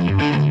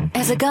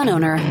 As a gun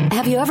owner,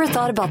 have you ever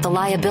thought about the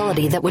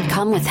liability that would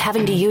come with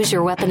having to use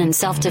your weapon in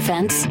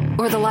self-defense?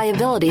 Or the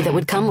liability that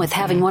would come with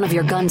having one of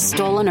your guns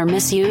stolen or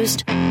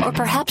misused? Or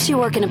perhaps you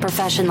work in a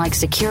profession like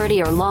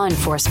security or law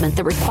enforcement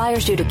that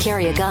requires you to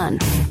carry a gun.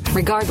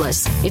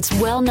 Regardless, it's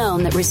well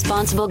known that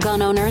responsible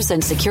gun owners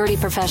and security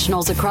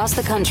professionals across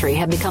the country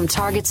have become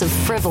targets of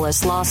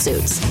frivolous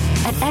lawsuits.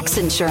 At X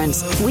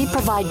Insurance, we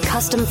provide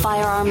custom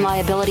firearm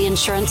liability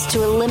insurance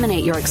to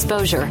eliminate your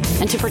exposure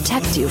and to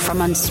protect you from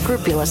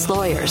unscrupulous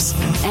lawyers.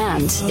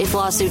 And if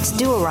lawsuits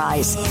do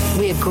arise,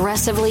 we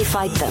aggressively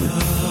fight them.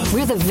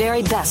 We're the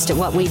very best at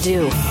what we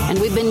do, and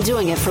we've been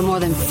doing it for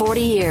more than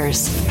 40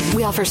 years.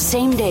 We offer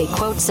same-day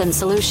quotes and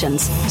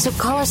solutions, so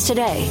call us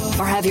today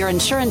or have your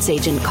insurance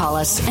agent call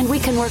us, and we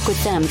can work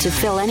with them to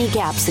fill any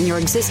gaps in your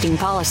existing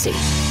policy.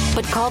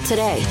 But call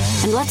today,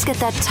 and let's get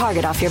that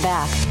target off your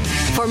back.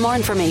 For more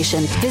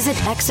information, visit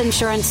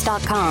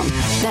xinsurance.com.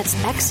 That's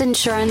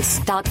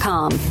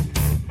xinsurance.com.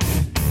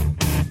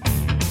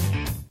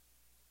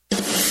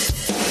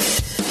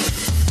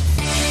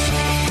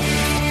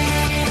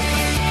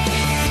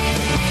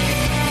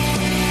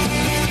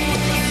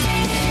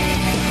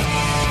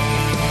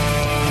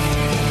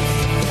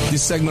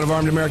 This segment of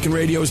Armed American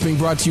Radio is being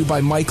brought to you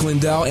by Mike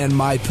Lindell and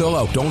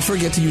MyPillow. Don't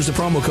forget to use the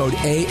promo code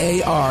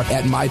AAR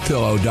at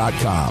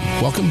MyPillow.com.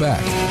 Welcome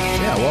back.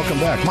 Yeah, welcome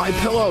back.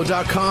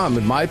 MyPillow.com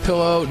and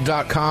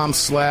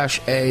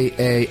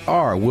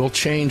MyPillow.com/AAR. We'll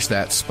change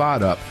that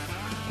spot up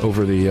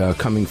over the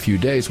coming few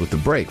days with the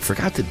break.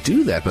 Forgot to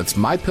do that, but it's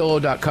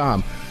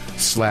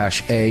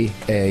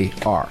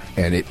MyPillow.com/AAR.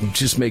 And it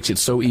just makes it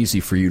so easy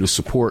for you to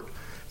support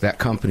that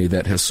company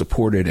that has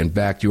supported and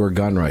backed your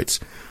gun rights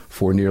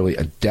for nearly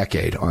a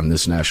decade on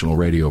this national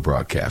radio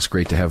broadcast.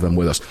 Great to have them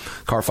with us.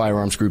 Car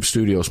Firearms Group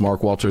Studios,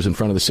 Mark Walters in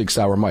front of the 6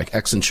 Hour mic.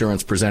 X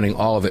Insurance presenting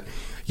all of it.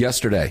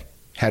 Yesterday,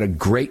 had a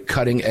great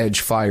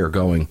cutting-edge fire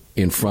going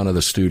in front of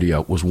the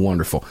studio. It was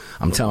wonderful.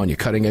 I'm telling you,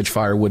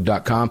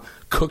 cuttingedgefirewood.com.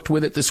 Cooked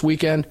with it this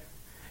weekend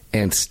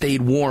and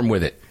stayed warm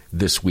with it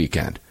this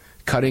weekend.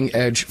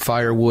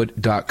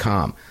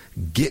 cuttingedgefirewood.com.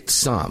 Get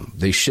some.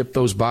 They ship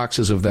those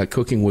boxes of that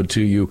cooking wood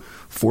to you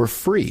for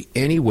free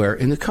anywhere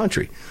in the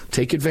country.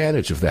 Take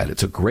advantage of that.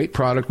 It's a great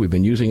product. We've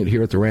been using it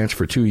here at the ranch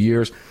for 2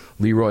 years.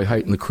 Leroy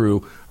Height and the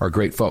crew are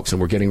great folks,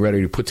 and we're getting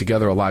ready to put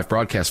together a live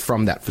broadcast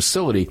from that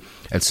facility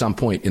at some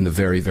point in the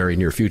very, very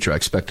near future. I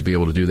expect to be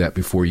able to do that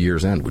before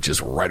year's end, which is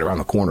right around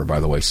the corner, by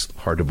the way. It's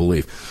hard to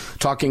believe.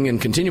 Talking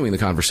and continuing the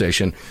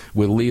conversation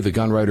with Lee the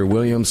Gunwriter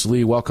Williams.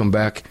 Lee, welcome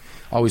back.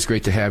 Always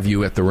great to have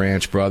you at the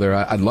ranch, brother.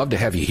 I'd love to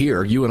have you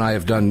here. You and I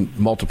have done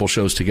multiple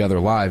shows together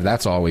live.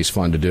 That's always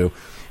fun to do,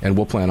 and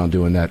we'll plan on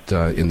doing that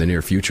in the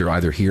near future,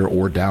 either here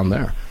or down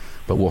there.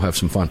 But we'll have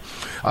some fun.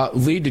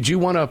 Lee, did you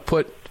want to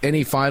put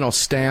any final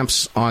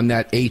stamps on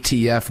that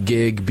ATF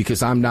gig?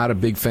 Because I'm not a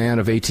big fan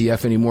of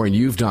ATF anymore, and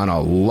you've done a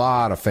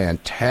lot of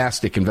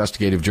fantastic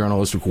investigative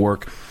journalistic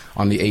work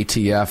on the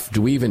ATF.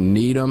 Do we even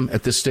need them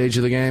at this stage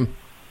of the game?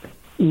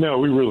 No,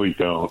 we really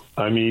don't.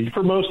 I mean,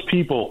 for most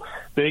people,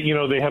 they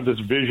have this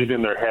vision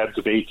in their heads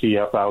of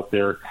ATF out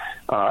there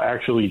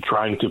actually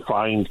trying to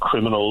find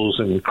criminals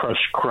and crush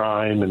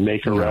crime and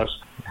make arrests.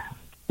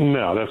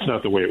 No, that's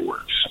not the way it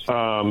works.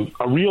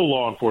 A real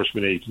law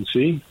enforcement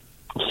agency,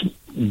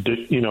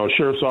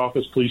 sheriff's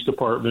office, police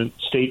department,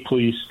 state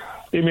police,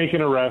 they make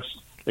an arrest.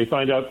 They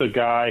find out the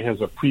guy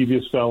has a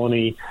previous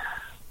felony.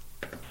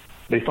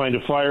 They find a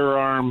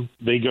firearm.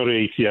 They go to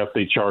ATF.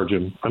 They charge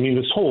him. I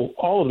mean,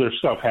 all of their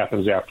stuff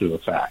happens after the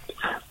fact.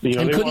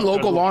 And couldn't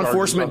local law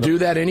enforcement do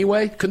that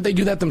anyway? Couldn't they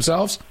do that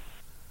themselves?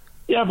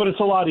 Yeah, but it's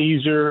a lot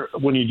easier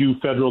when you do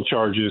federal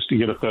charges to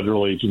get a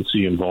federal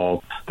agency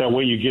involved. That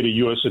way you get a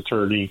U.S.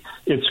 attorney.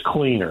 It's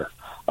cleaner.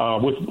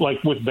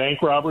 With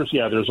bank robbers,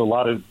 yeah, there's a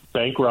lot of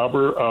bank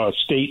robber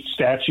state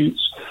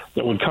statutes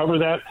that would cover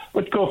that.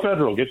 But go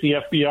federal, get the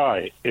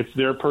FBI. It's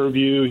their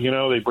purview.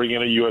 They bring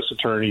in a U.S.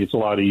 attorney. It's a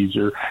lot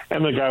easier.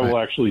 And the guy will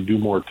actually do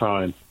more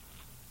time.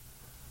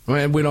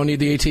 And we don't need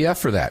the ATF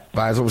for that.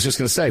 I was just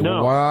going to say,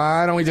 well,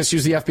 why don't we just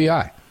use the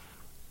FBI?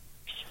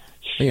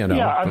 I think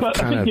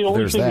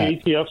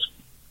the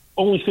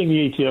only thing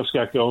the ATF's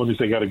got going is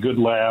they got a good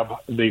lab.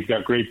 They've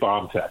got great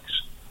bomb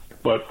techs.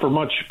 But for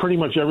pretty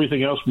much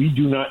everything else, we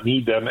do not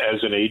need them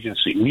as an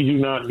agency. We do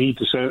not need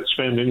to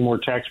spend any more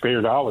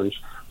taxpayer dollars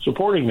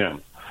supporting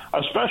them,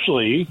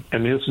 especially,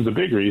 and this is the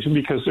big reason,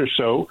 because they're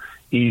so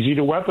easy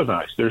to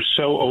weaponize. They're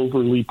so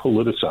overly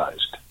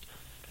politicized.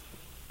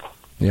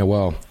 Yeah,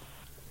 well,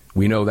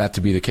 we know that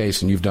to be the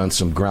case, and you've done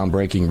some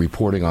groundbreaking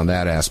reporting on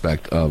that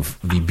aspect of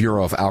the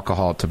Bureau of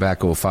Alcohol,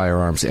 Tobacco,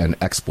 Firearms, and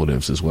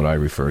Expletives is what I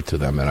refer to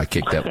them, and I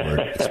kick that word,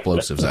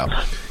 explosives, out.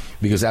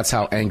 Because that's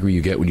how angry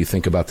you get when you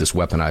think about this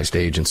weaponized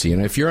agency.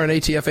 And if you're an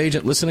ATF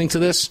agent listening to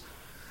this,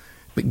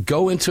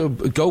 go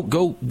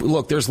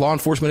look, there's law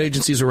enforcement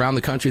agencies around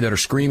the country that are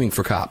screaming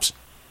for cops.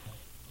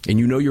 And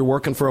you're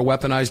working for a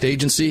weaponized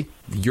agency,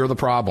 you're the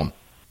problem.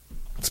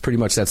 It's pretty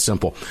much that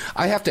simple.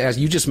 I have to ask,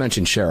 you just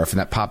mentioned sheriff, and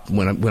that popped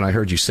when I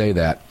heard you say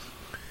that.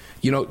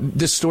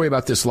 This story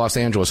about this Los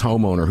Angeles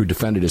homeowner who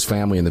defended his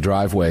family in the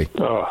driveway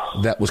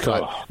that was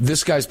caught.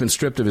 This guy's been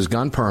stripped of his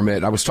gun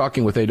permit. I was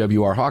talking with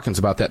AWR Hawkins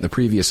about that in the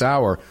previous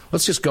hour.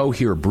 Let's just go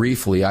here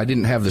briefly. I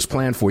didn't have this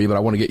plan for you, but I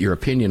want to get your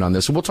opinion on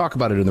this. And we'll talk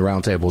about it in the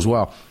roundtable as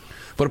well.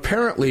 But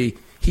apparently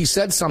he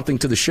said something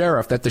to the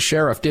sheriff that the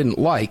sheriff didn't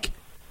like,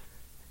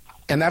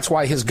 and that's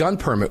why his gun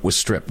permit was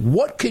stripped.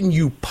 What can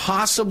you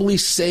possibly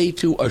say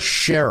to a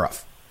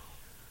sheriff?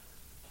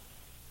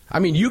 I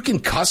mean, you can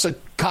cuss a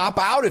cop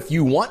out if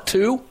you want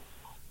to.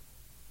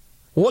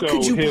 What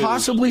could you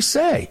possibly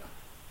say?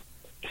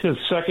 His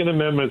Second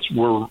Amendments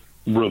were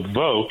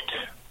revoked.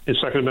 His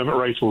Second Amendment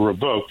rights were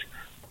revoked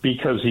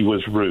because he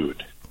was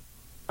rude,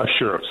 a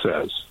sheriff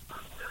says.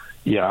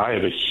 Yeah, I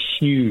have a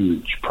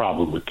huge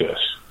problem with this.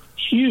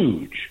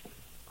 Huge.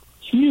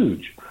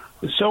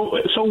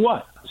 So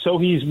what? So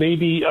he's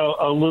maybe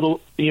a little,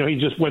 he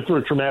just went through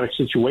a traumatic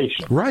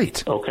situation.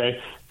 Right.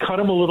 Okay. Cut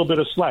him a little bit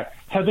of slack.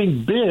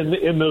 Having been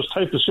in those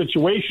type of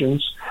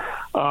situations,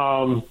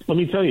 let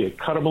me tell you,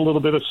 cut him a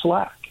little bit of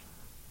slack.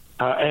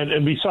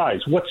 And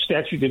besides, what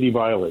statute did he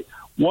violate?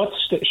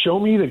 Show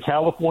me the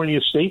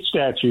California state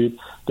statute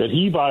that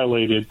he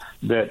violated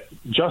that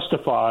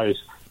justifies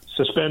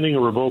suspending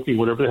or revoking,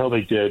 whatever the hell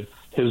they did,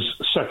 his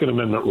Second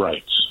Amendment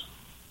rights.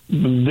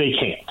 They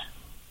can't.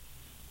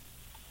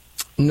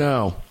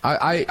 No,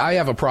 I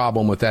have a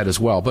problem with that as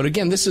well. But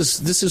again, this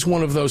is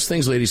one of those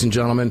things, ladies and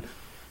gentlemen,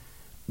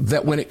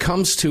 that when it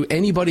comes to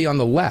anybody on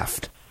the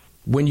left,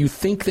 when you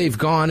think they've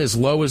gone as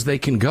low as they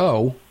can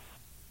go,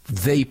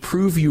 they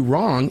prove you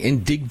wrong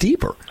and dig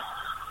deeper.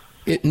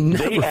 It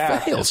never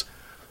fails.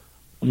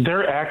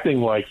 They're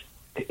acting like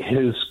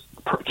his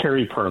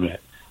carry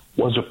permit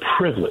was a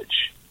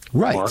privilege.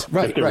 Right, Mark,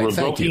 right. They're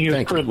revoking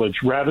his privilege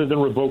rather than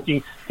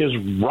revoking his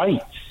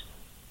rights.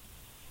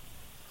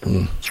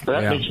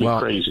 That makes me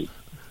crazy.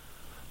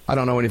 I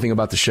don't know anything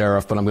about the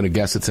sheriff, but I'm going to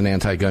guess it's an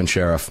anti-gun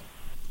sheriff.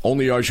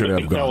 Only I should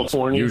have guns.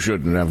 California? You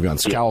shouldn't have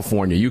guns. Yeah.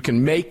 California. You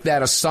can make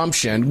that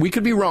assumption. We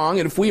could be wrong,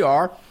 and if we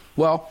are,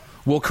 well,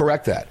 we'll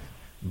correct that.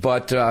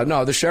 But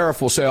no, the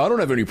sheriff will say, I don't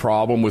have any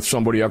problem with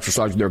somebody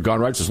exercising their gun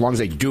rights as long as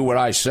they do what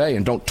I say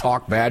and don't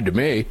talk bad to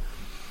me.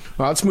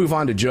 Well, let's move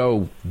on to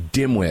Joe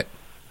Dimwit.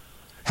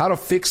 How to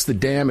fix the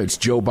damage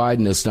Joe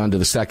Biden has done to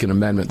the Second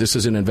Amendment. This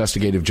is an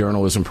investigative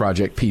journalism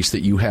project piece that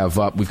you have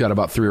up. We've got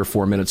about 3 or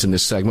 4 minutes in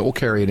this segment. We'll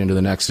carry it into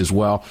the next as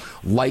well,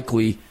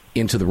 likely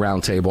into the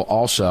roundtable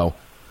also.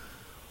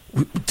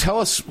 Tell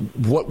us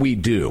what we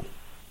do.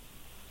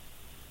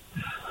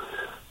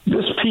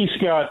 This piece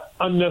got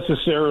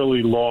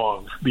unnecessarily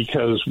long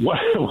because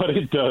what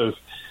it does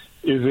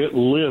is it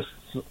lists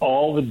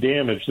all the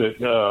damage that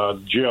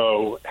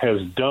Joe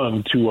has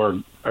done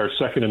to our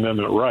Second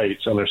Amendment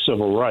rights and our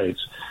civil rights.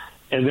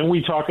 And then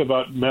we talk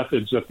about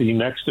methods that the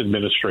next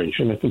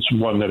administration, if it's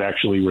one that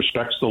actually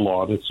respects the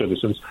law and its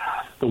citizens,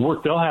 the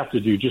work they'll have to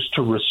do just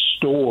to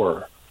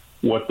restore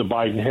what the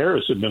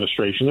Biden-Harris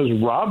administration has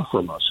robbed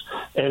from us.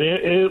 And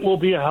it will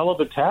be a hell of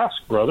a task,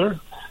 brother.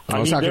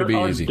 It's not going to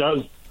be easy.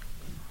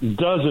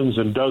 Dozens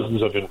and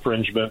dozens of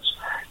infringements.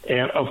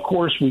 And, of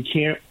course, we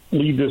can't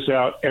leave this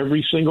out.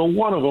 Every single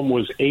one of them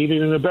was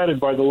aided and abetted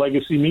by the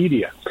legacy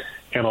media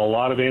and a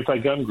lot of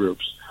anti-gun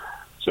groups.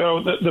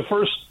 So the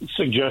first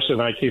suggestion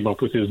I came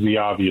up with is the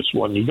obvious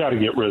one. You got to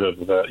get rid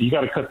of you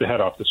got to cut the head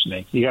off the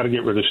snake. You got to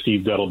get rid of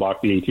Steve Dettelbach,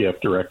 the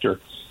ATF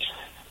director.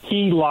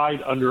 He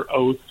lied under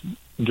oath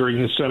during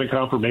his Senate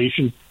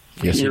confirmation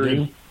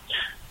hearing.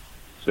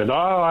 Said,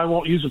 I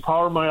won't use the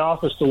power of my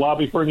office to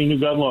lobby for any new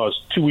gun laws.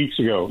 2 weeks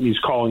ago, he's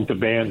calling to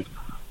ban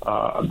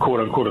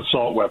quote-unquote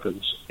assault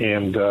weapons,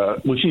 and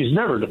which he's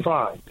never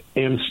defined,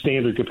 and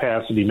standard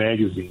capacity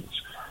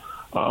magazines.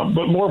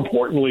 But more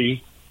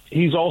importantly,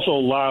 he's also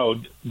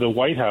allowed the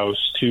White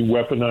House to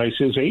weaponize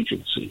his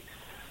agency.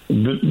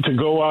 To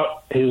go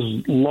out, his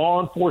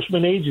law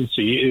enforcement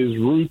agency is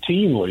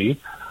routinely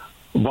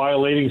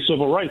violating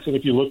civil rights. And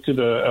if you look to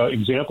the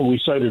example we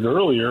cited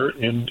earlier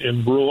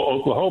in rural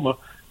Oklahoma,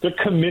 they're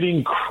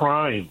committing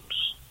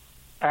crimes,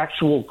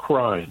 actual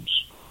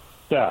crimes,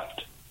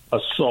 theft,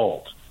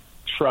 assault,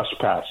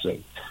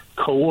 trespassing,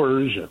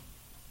 coercion.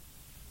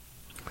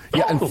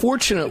 Yeah,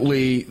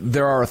 unfortunately,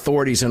 there are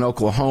authorities in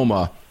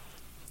Oklahoma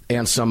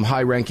and some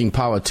high-ranking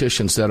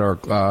politicians that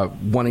are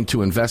wanting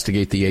to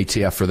investigate the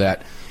ATF for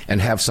that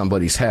and have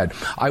somebody's head.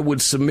 I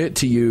would submit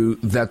to you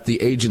that the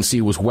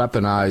agency was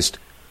weaponized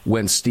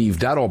when Steve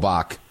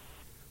Dettelbach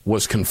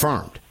was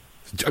confirmed.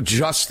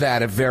 Just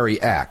that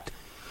very act.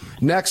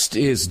 Next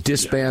is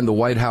disband the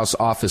White House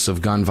Office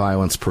of Gun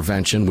Violence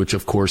Prevention, which,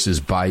 of course, is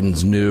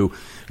Biden's new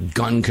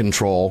gun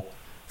control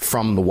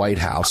from the White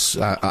House.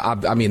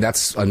 I mean,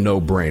 that's a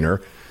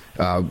no-brainer.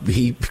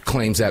 He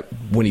claims that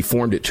when he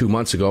formed it 2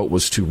 months ago, it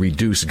was to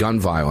reduce gun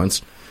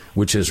violence,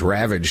 which has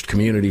ravaged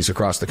communities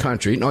across the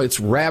country. No, it's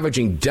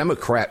ravaging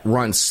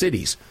Democrat-run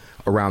cities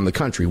around the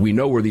country. We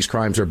know where these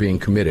crimes are being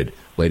committed,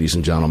 ladies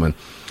and gentlemen.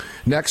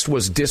 Next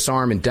was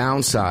disarm and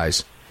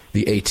downsize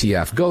the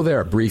ATF. Go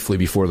there briefly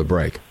before the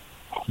break.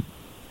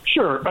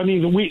 Sure. I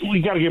mean,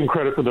 we got to give them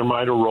credit for their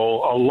minor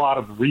role. A lot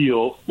of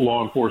real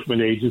law enforcement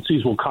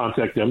agencies will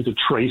contact them to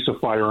trace a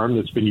firearm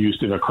that's been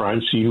used in a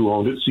crime, see who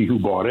owned it, see who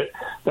bought it.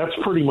 That's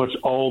pretty much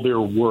all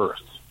they're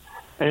worth.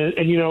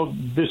 And you know,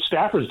 the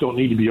staffers don't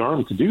need to be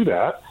armed to do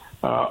that.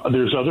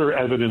 There's other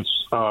evidence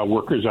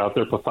workers out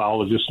there,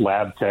 pathologists,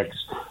 lab techs,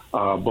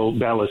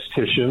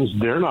 ballisticians.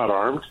 They're not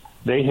armed.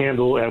 They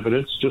handle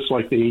evidence just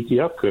like the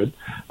ATF could.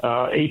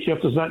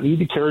 ATF does not need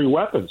to carry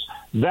weapons.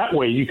 That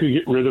way you could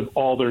get rid of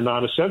all their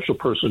non-essential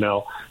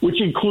personnel, which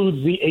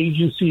includes the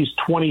agency's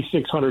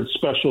 2,600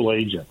 special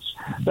agents.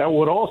 That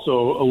would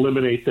also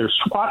eliminate their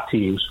SWAT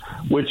teams,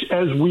 which,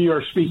 as we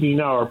are speaking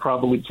now, are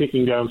probably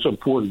kicking down some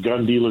poor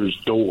gun dealer's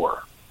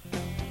door.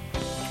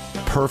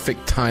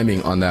 Perfect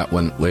timing on that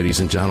one,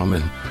 ladies and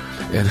gentlemen.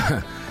 And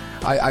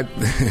I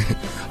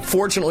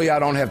fortunately, I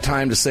don't have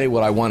time to say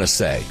what I want to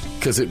say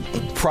because it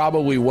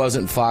probably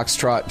wasn't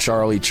Foxtrot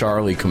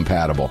Charlie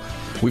compatible.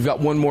 We've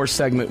got one more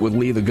segment with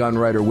Lee the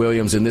Gunwriter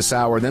Williams in this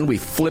hour. Then we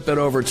flip it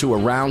over to a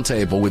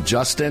roundtable with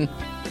Justin,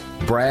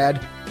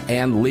 Brad,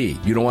 and Lee.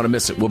 You don't want to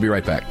miss it. We'll be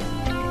right back.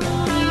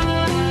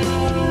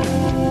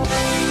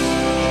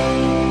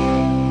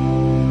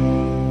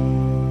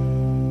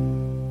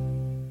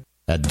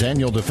 At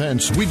Daniel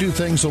Defense, we do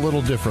things a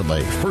little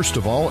differently. First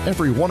of all,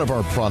 every one of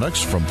our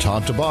products, from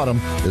top to bottom,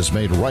 is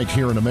made right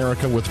here in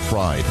America with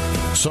pride.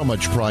 So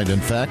much pride, in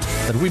fact,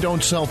 that we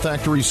don't sell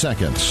factory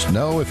seconds.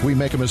 No, if we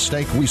make a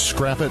mistake, we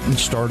scrap it and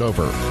start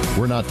over.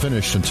 We're not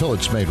finished until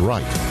it's made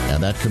right.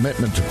 And that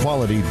commitment to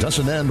quality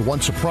doesn't end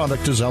once a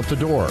product is out the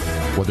door.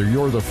 Whether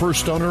you're the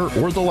first owner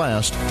or the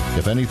last,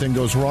 if anything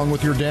goes wrong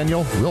with your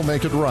Daniel, we'll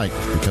make it right,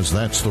 because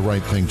that's the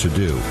right thing to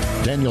do.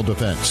 Daniel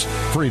Defense.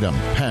 Freedom,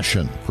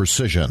 passion,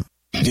 precision.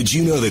 Did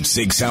you know that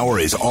Sig Sauer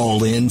is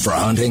all in for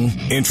hunting?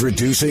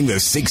 Introducing the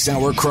Sig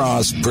Sauer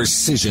Cross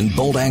Precision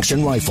Bolt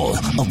Action Rifle.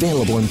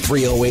 Available in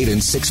 .308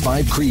 and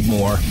 6.5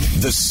 Creedmoor.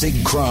 The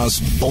Sig Cross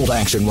Bolt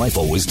Action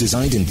Rifle was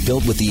designed and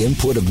built with the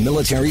input of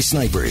military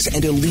snipers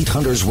and elite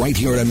hunters right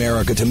here in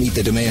America to meet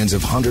the demands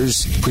of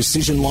hunters,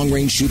 precision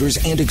long-range shooters,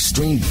 and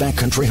extreme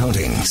backcountry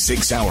hunting.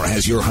 Sig Sauer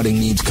has your hunting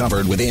needs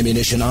covered with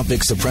ammunition,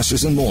 optics,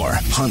 suppressors, and more.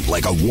 Hunt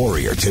like a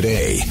warrior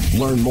today.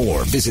 Learn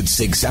more. Visit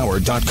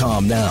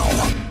SigSauer.com now.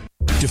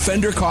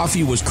 Defender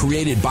Coffee was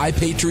created by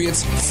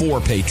patriots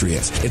for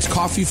patriots. It's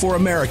coffee for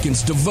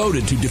Americans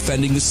devoted to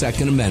defending the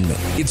Second Amendment.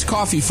 It's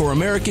coffee for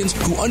Americans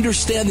who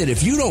understand that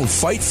if you don't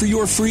fight for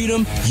your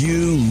freedom,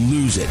 you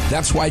lose it.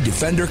 That's why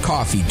Defender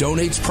Coffee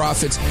donates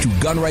profits to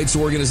gun rights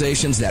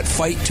organizations that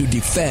fight to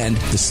defend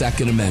the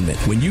Second Amendment.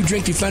 When you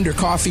drink Defender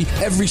Coffee,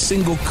 every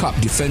single cup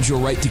defends your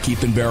right to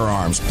keep and bear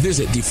arms.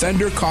 Visit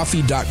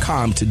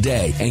DefenderCoffee.com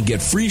today and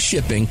get free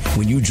shipping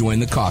when you join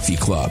the coffee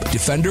club.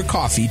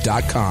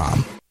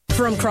 DefenderCoffee.com.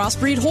 From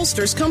Crossbreed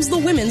Holsters comes the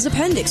Women's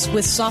Appendix.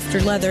 With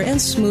softer leather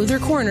and smoother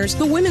corners,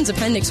 the Women's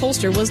Appendix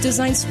holster was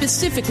designed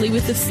specifically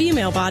with the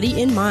female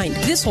body in mind.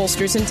 This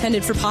holster is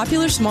intended for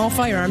popular small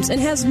firearms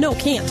and has no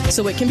cant,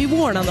 so it can be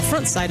worn on the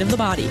front side of the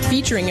body.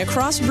 Featuring a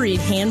Crossbreed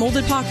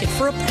hand-molded pocket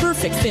for a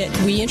perfect fit,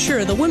 we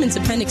ensure the Women's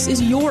Appendix is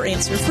your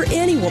answer for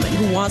any woman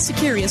who wants to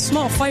carry a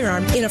small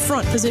firearm in a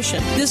front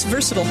position. This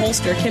versatile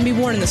holster can be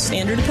worn in the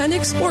standard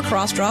appendix or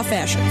cross-draw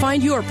fashion.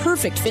 Find your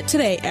perfect fit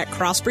today at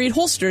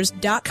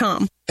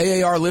crossbreedholsters.com.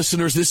 AAR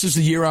listeners, this is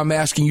the year I'm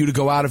asking you to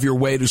go out of your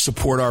way to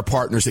support our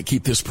partners that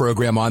keep this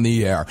program on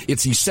the air.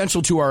 It's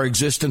essential to our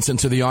existence and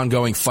to the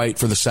ongoing fight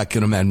for the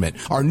Second Amendment.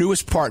 Our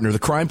newest partner, the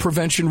Crime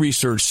Prevention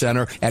Research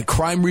Center at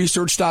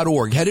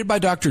crimeresearch.org, headed by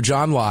Dr.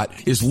 John Lott,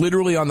 is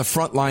literally on the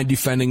front line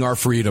defending our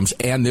freedoms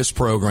and this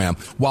program.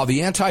 While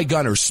the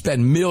anti-gunners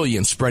spend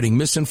millions spreading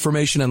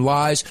misinformation and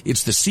lies,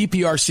 it's the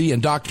CPRC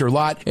and Dr.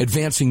 Lott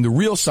advancing the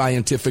real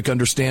scientific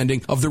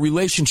understanding of the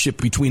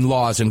relationship between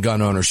laws and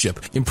gun ownership,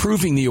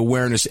 improving the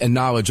awareness and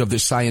knowledge of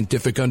this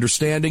scientific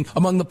understanding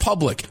among the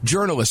public,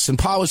 journalists, and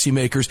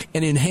policymakers,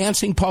 and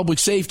enhancing public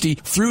safety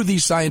through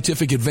these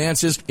scientific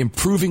advances,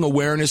 improving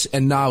awareness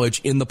and knowledge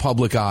in the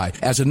public eye.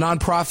 As a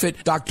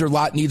nonprofit, Dr.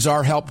 Lott needs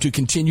our help to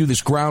continue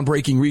this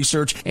groundbreaking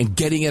research and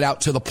getting it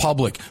out to the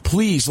public.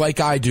 Please, like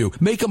I do,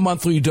 make a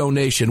monthly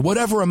donation,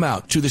 whatever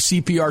amount, to the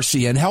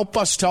CPRC and help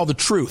us tell the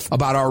truth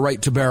about our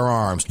right to bear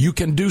arms. You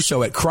can do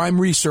so at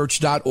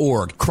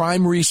crimeresearch.org.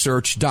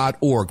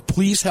 crimeresearch.org.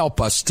 Please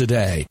help us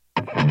today.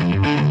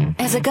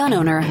 As a gun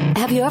owner,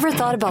 have you ever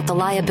thought about the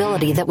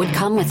liability that would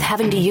come with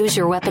having to use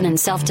your weapon in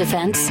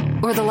self-defense?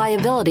 Or the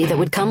liability that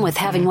would come with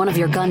having one of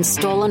your guns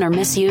stolen or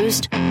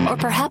misused? Or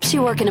perhaps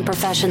you work in a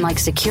profession like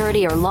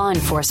security or law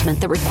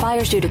enforcement that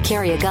requires you to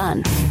carry a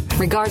gun.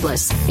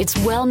 Regardless, it's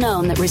well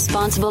known that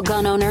responsible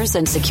gun owners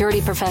and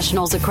security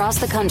professionals across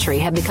the country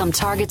have become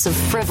targets of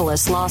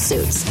frivolous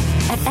lawsuits.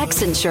 At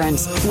X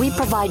Insurance, we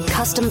provide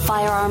custom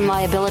firearm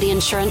liability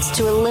insurance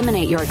to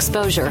eliminate your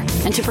exposure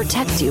and to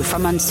protect you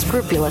from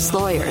unscrupulous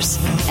lawyers.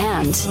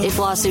 And if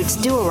lawsuits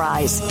do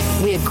arise,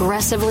 we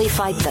aggressively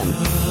fight them.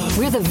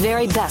 We're the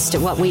very best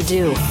at what we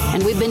do,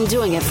 and we've been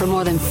doing it for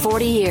more than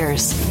 40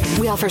 years.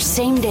 We offer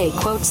same-day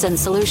quotes and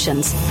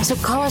solutions, so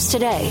call us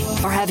today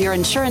or have your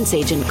insurance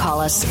agent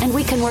call us, and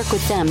we can work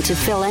with them to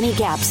fill any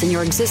gaps in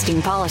your existing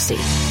policy.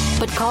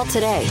 But call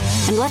today,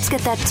 and let's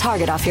get that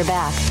target off your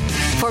back.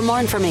 For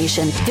more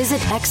information, visit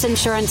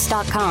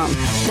xinsurance.com.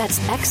 That's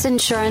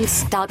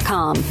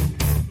xinsurance.com.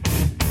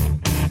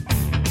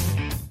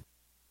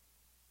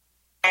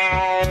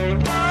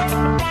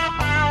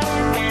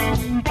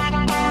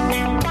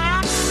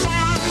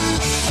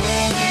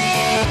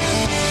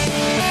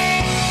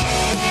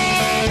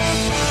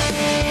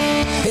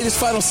 This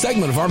final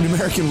segment of Armed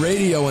American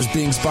Radio is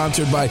being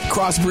sponsored by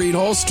Crossbreed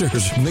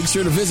Holsters. Make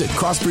sure to visit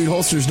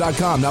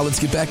crossbreedholsters.com. Now let's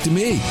get back to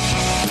me.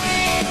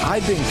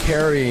 I've been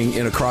carrying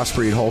in a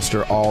Crossbreed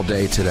holster all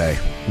day today.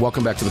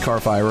 Welcome back to the Car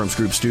Firearms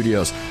Group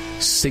Studios.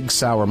 Sig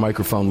Sauer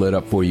microphone lit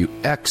up for you.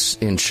 X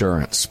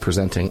Insurance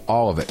presenting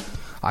all of it.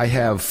 I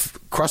have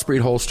Crossbreed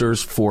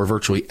holsters for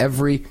virtually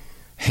every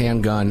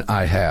handgun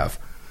I have,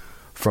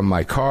 from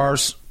my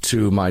cars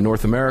to my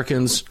North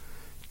Americans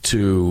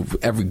to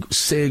every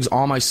SIGs,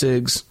 all my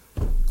SIGs.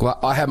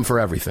 I have them for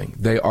everything.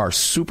 They are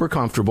super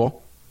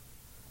comfortable.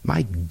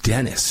 My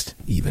dentist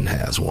even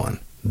has one.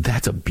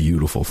 That's a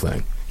beautiful thing.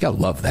 You gotta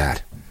love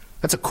that.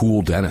 That's a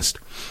cool dentist.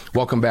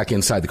 Welcome back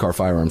inside the Car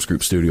Firearms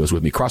Group Studios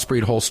with me.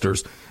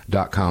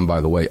 CrossbreedHolsters.com, by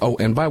the way. Oh,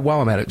 and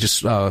while I'm at it,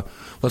 just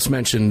let's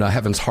mention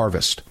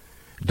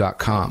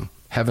HeavensHarvest.com.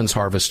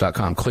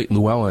 HeavensHarvest.com. Clayton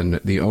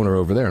Llewellyn, the owner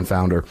over there and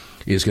founder,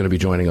 is going to be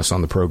joining us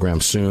on the program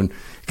soon.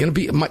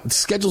 My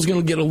schedule's going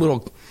to get a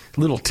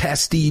little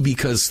testy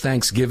because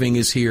Thanksgiving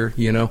is here,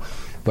 you know.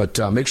 But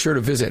make sure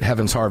to visit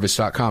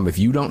HeavensHarvest.com. If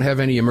you don't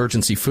have any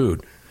emergency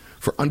food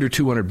for under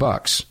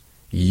 $200,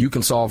 you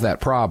can solve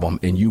that problem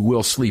and you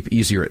will sleep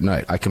easier at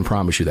night. I can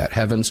promise you that.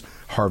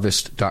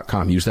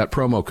 HeavensHarvest.com. Use that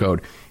promo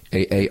code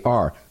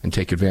AAR, and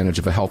take advantage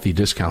of a healthy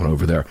discount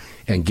over there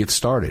and get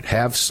started.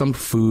 Have some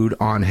food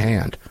on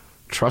hand.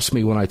 Trust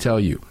me when I tell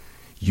you,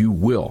 you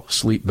will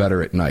sleep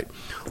better at night.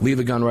 Lee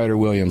The Gunwriter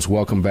Williams,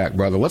 welcome back,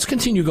 brother. Let's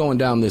continue going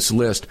down this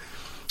list.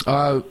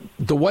 The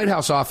White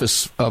House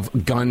Office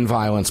of Gun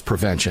Violence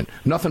Prevention,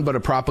 nothing but a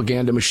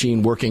propaganda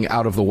machine working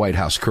out of the White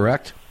House,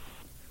 correct?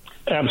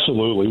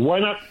 Absolutely. Why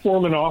not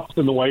form an office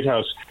in the White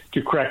House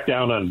to crack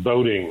down on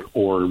voting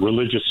or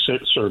religious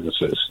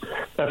services?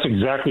 That's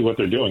exactly what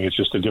they're doing. It's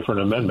just a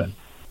different amendment.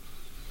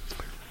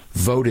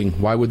 Voting.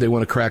 Why would they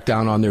want to crack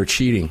down on their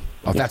cheating?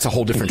 Oh, that's a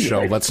whole different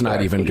show. Let's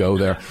not even go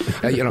there.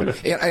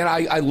 And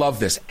I love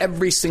this.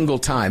 Every single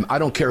time, I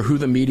don't care who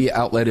the media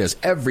outlet is,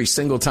 every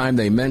single time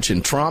they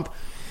mention Trump,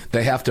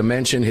 they have to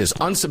mention his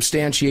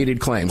unsubstantiated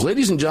claims.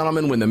 Ladies and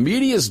gentlemen, when the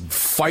media is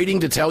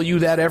fighting to tell you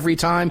that every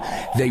time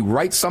they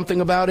write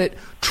something about it,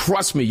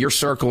 trust me, you're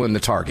circling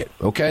the target,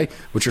 okay?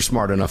 But you're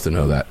smart enough to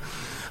know that.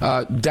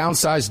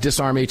 Downsize,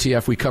 disarm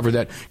ATF, we covered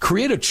that.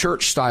 Create a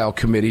church-style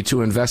committee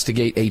to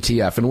investigate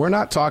ATF. And we're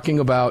not talking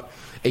about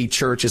a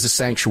church as a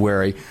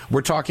sanctuary.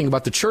 We're talking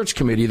about the church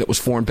committee that was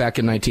formed back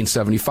in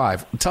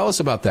 1975. Tell us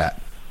about that.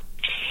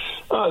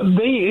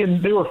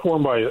 They were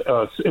formed by,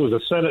 it was a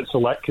Senate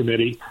Select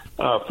Committee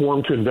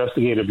formed to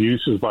investigate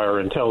abuses by our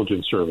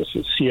intelligence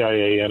services,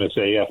 CIA,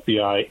 NSA,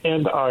 FBI,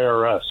 and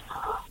IRS.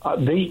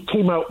 They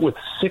came out with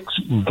 6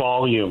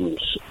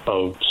 volumes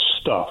of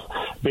stuff,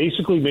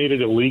 basically made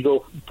it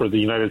illegal for the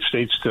United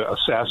States to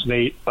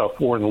assassinate a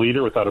foreign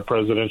leader without a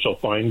presidential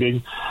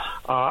finding.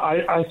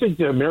 I think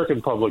the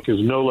American public is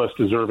no less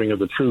deserving of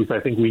the truth. I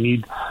think we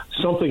need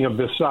something of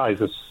this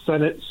size. A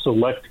Senate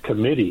Select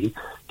Committee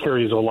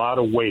carries a lot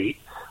of weight,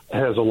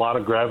 has a lot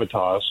of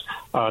gravitas.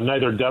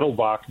 Neither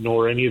Dettelbach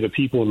nor any of the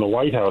people in the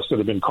White House that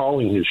have been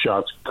calling his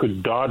shots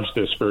could dodge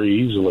this very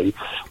easily.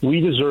 We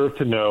deserve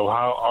to know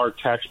how our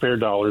taxpayer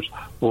dollars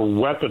were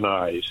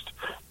weaponized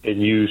and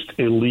used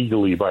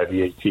illegally by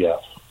the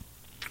ATF.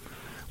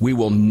 We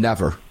will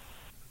never,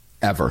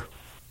 ever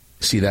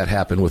see that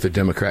happen with a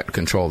Democrat in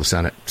control of the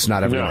Senate. It's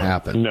not ever going to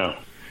happen. No.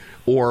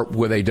 Or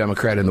with a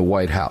Democrat in the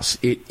White House.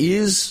 It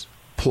is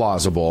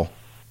plausible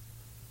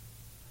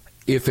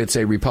if it's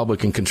a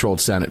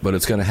Republican-controlled Senate, but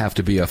it's going to have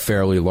to be a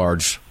fairly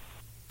large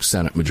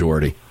Senate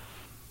majority,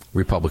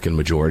 Republican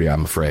majority,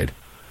 I'm afraid.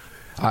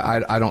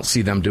 I don't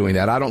see them doing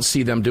that. I don't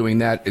see them doing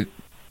that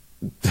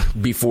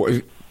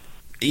before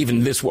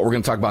even this, what we're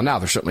going to talk about now.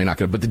 They're certainly not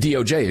going to. But the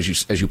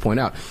DOJ, as you point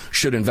out,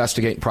 should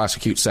investigate and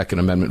prosecute Second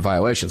Amendment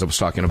violations. I was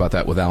talking about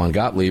that with Alan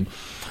Gottlieb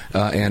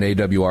and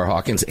A.W.R.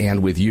 Hawkins,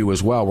 and with you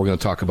as well. We're going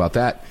to talk about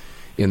that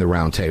in the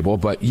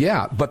roundtable. But,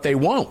 yeah, but they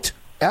won't.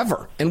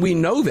 Ever. And we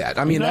know that.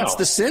 I mean, That's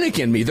the cynic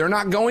in me. They're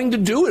not going to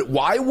do it.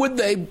 Why would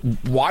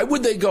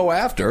they go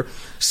after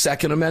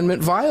Second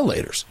Amendment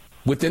violators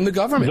within the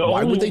government?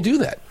 Why would they do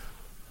that?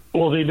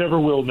 Well, they never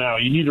will now.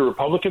 You need a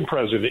Republican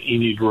president. You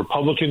need a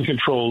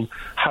Republican-controlled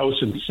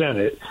House and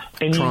Senate.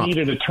 And Trump. You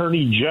need an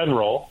attorney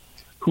general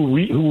who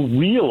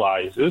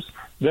realizes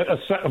that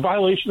a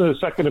violation of the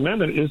Second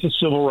Amendment is a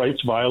civil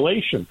rights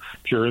violation,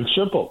 pure and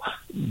simple.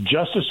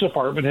 Justice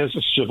Department has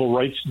a civil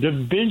rights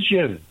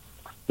division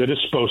that is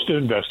supposed to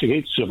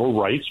investigate civil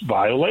rights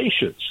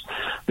violations.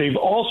 They've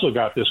also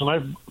got this,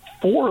 and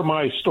 4 of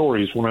my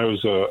stories when I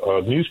was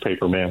a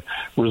newspaper man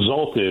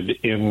resulted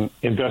in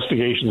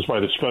investigations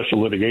by the Special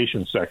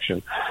Litigation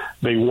Section.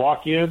 They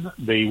walk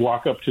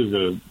up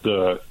to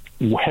the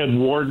head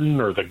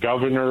warden or the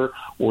governor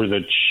or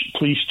the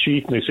police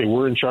chief, and they say,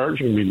 we're in charge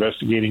and we're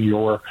investigating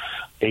your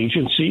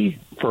agency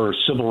for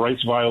civil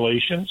rights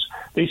violations.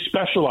 They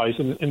specialize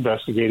in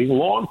investigating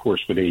law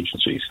enforcement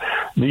agencies.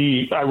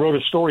 I wrote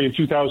a story in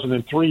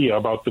 2003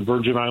 about the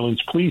Virgin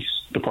Islands Police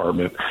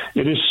Department.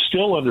 It is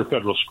still under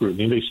federal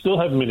scrutiny. They still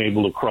haven't been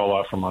able to crawl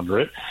out from under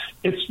it.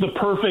 It's the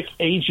perfect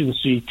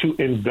agency to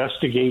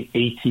investigate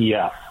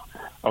ATF,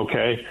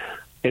 okay?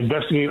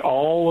 Investigate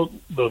all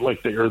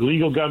of their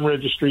illegal gun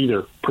registry,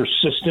 their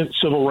persistent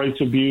civil rights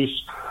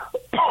abuse,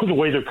 the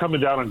way they're coming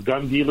down on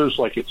gun dealers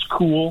like it's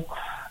cool.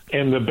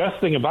 And the best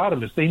thing about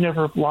them is they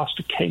never have lost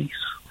a case.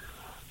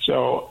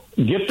 So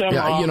get them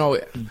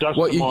off, dust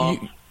them off.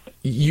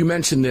 You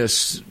mentioned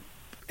this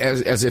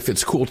as if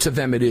it's cool. To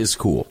them, it is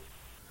cool.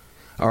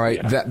 All right,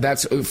 yeah.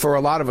 That's for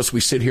a lot of us.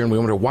 We sit here and we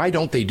wonder, why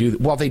don't they do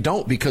that? Well, they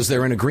don't, because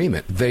they're in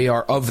agreement. They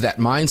are of that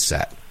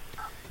mindset.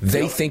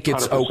 They think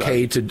it's 100%.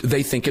 Okay to.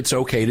 They think it's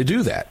okay to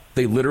do that.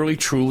 They literally,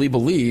 truly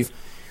believe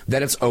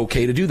that it's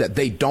okay to do that.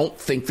 They don't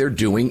think they're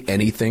doing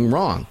anything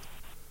wrong.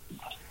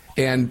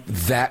 And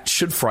that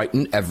should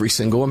frighten every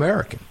single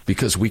American,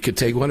 because we could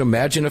take one.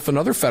 Imagine if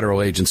another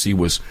federal agency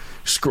was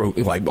the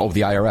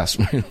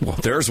IRS. Well,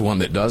 there's one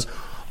that does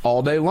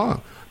all day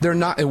long. They're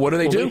not. And what do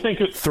they do?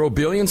 Throw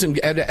billions and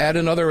add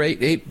another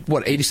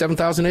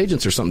 87,000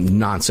 agents or something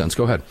nonsense.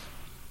 Go ahead.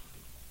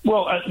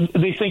 Well,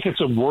 they think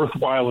it's a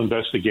worthwhile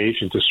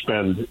investigation to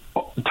spend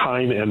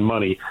time and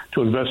money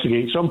to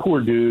investigate some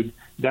poor dude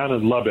down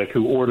in Lubbock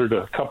who ordered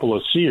a couple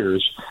of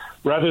Sears,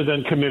 rather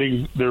than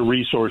committing their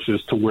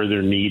resources to where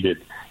they're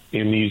needed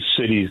in these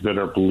cities that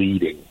are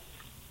bleeding.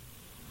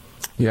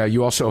 Yeah,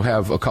 you also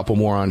have a couple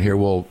more on here.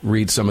 We'll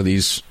read some of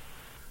these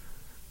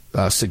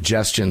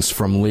suggestions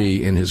from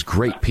Lee in his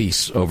great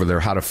piece over there,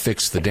 How to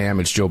Fix the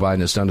Damage Joe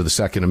Biden has done to the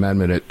Second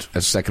Amendment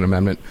at Second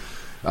Amendment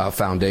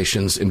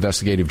Foundation's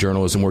investigative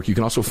journalism work. You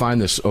can also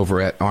find this over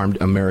at Armed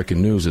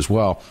American News as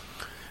well.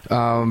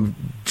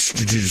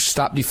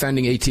 Stop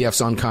defending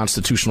ATF's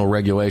unconstitutional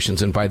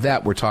regulations, and by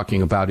that we're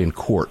talking about in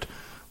court,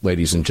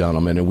 ladies and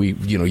gentlemen. And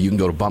you can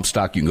go to bump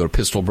stock, you can go to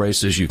pistol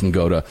braces, you can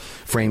go to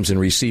frames and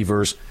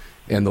receivers,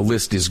 and the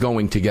list is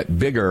going to get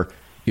bigger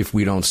if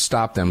we don't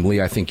stop them. Lee,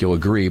 I think you'll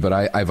agree, but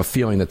I have a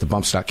feeling that the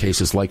bump stock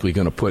case is likely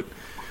going to put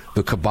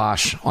the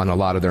kibosh on a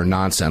lot of their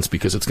nonsense,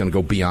 because it's going to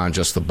go beyond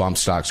just the bump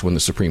stocks when the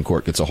Supreme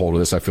Court gets a hold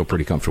of this. I feel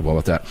pretty comfortable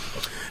with that.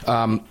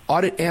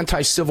 Audit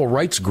anti-civil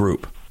rights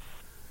group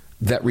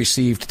that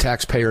received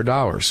taxpayer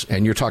dollars.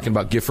 And you're talking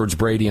about Giffords,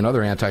 Brady, and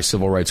other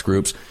anti-civil rights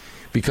groups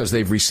because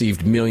they've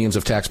received millions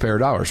of taxpayer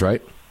dollars,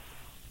 right?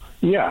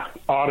 Yeah,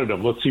 audit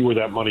them. Let's see where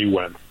that money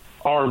went.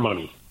 Our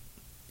money.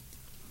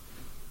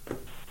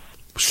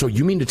 So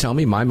you mean to tell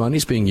me my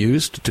money's being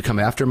used to come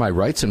after my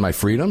rights and my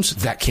freedoms?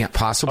 That can't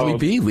possibly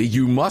be, Lee.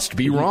 You must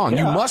be wrong.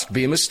 Yeah. You must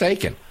be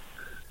mistaken.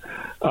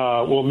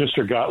 Well,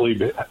 Mr.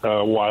 Gottlieb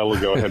a while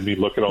ago had me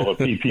look at all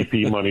the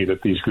PPP money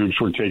that these groups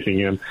were taking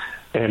in,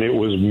 and it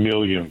was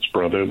millions,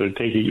 brother.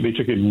 They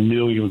took in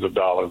millions of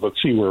dollars.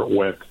 Let's see where it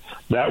went.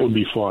 That would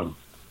be fun.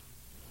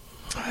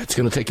 It's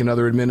going to take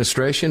another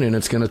administration, and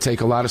it's going to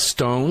take a lot of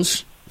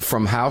stones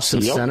from House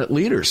and Senate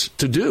leaders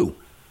to do.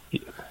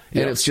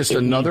 And it's just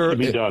another. Needs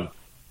to be done.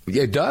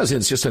 It does.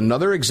 It's just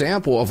another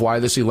example of why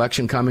this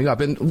election coming up.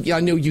 And I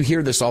know you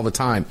hear this all the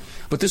time,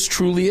 but this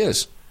truly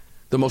is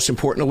the most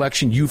important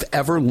election you've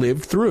ever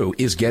lived through,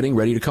 is getting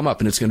ready to come up.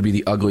 And it's going to be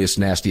the ugliest,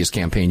 nastiest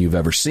campaign you've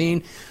ever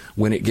seen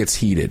when it gets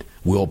heated.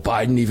 Will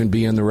Biden even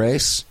be in the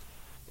race?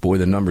 Boy,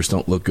 the numbers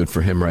don't look good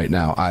for him right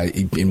now.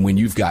 And when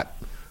you've got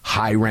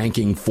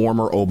high-ranking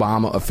former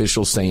Obama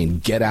officials saying,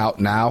 get out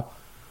now,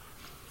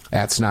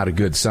 that's not a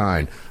good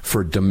sign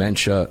for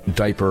dementia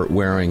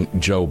diaper-wearing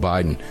Joe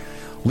Biden.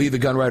 Lee The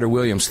Gunwriter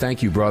Williams,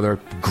 thank you, brother.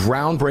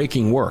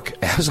 Groundbreaking work,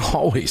 as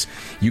always.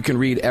 You can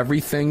read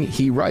everything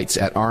he writes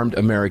at Armed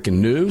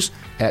American News,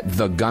 at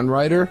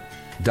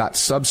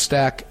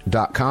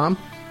thegunwriter.substack.com,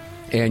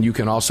 and you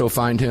can also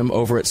find him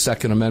over at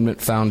Second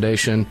Amendment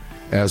Foundation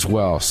as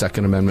well,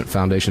 Second Amendment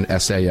Foundation,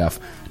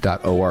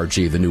 SAF.org.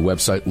 The new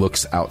website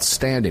looks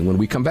outstanding. When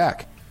we come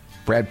back,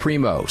 Brad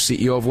Primo,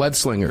 CEO of Lead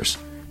Slingers,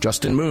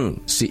 Justin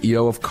Moon,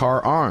 CEO of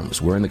Car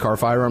Arms. We're in the Car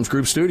Firearms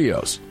Group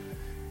studios.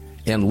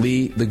 And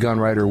Lee The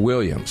Gunwriter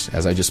Williams.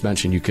 As I just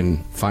mentioned, you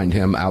can find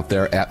him out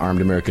there at Armed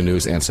American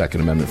News and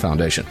Second Amendment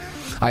Foundation.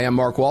 I am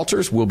Mark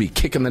Walters. We'll be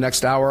kicking the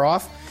next hour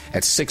off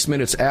at 6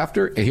 minutes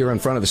after, here in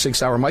front of the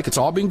 6-hour mic. It's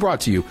all being brought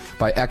to you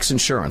by X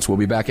Insurance. We'll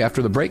be back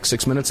after the break,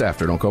 6 minutes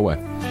after. Don't go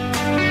away.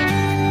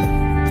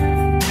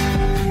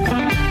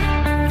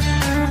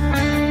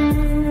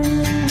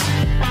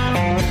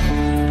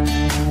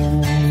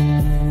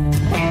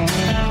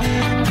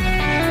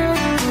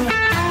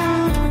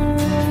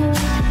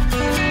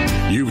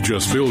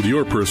 Just filled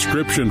your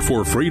prescription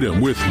for freedom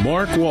with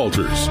Mark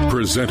Walters,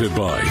 presented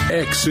by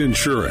X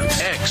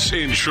Insurance. X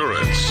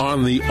Insurance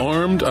on the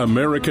Armed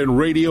American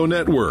Radio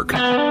Network.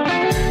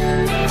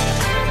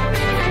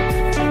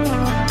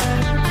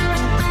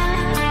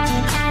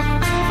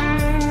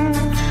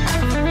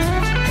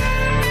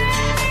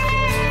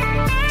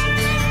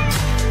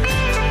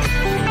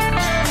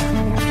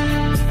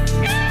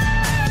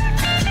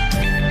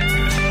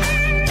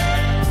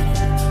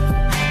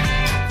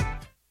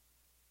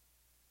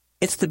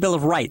 It's the Bill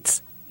of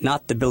Rights,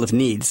 not the Bill of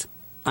Needs.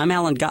 I'm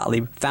Alan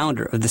Gottlieb,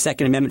 founder of the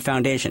Second Amendment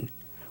Foundation.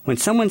 When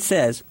someone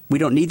says we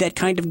don't need that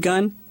kind of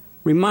gun,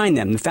 remind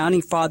them the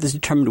Founding Fathers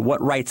determined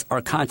what rights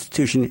our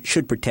Constitution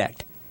should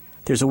protect.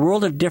 There's a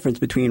world of difference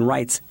between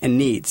rights and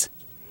needs.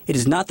 It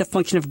is not the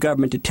function of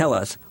government to tell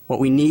us what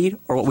we need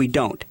or what we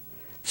don't.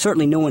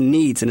 Certainly no one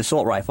needs an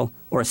assault rifle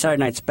or a Saturday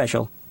night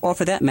special, or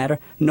for that matter,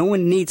 no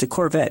one needs a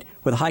Corvette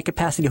with a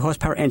high-capacity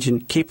horsepower engine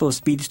capable of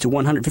speeds to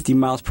 150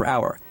 miles per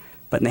hour.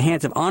 But in the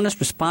hands of honest,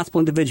 responsible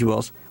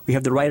individuals, we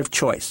have the right of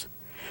choice.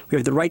 We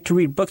have the right to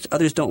read books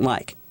others don't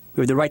like.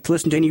 We have the right to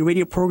listen to any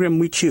radio program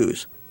we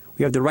choose.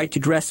 We have the right to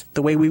dress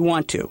the way we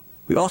want to.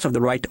 We also have the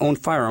right to own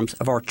firearms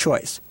of our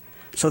choice.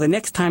 So the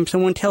next time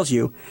someone tells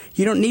you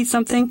you don't need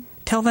something,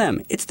 tell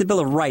them it's the Bill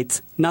of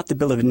Rights, not the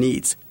Bill of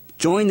Needs.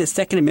 Join the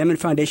Second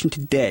Amendment Foundation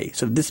today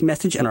so that this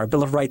message and our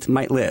Bill of Rights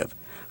might live.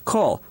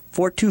 Call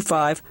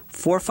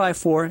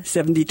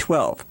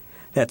 425-454-7012.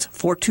 That's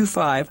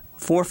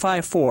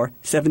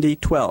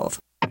 425-454-7012.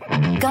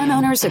 Gun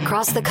owners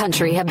across the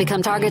country have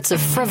become targets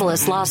of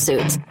frivolous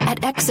lawsuits.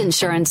 At X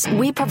Insurance,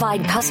 we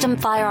provide custom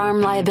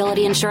firearm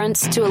liability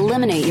insurance to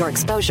eliminate your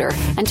exposure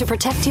and to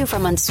protect you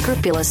from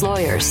unscrupulous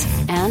lawyers.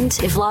 And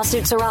if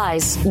lawsuits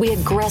arise, we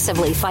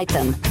aggressively fight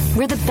them.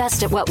 We're the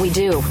best at what we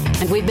do,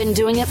 and we've been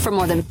doing it for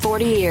more than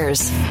 40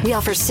 years. We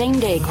offer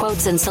same-day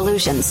quotes and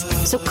solutions.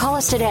 So call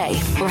us today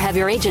or have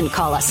your agent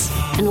call us,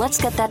 and let's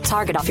get that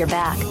target off your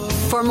back.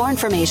 For more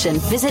information,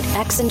 visit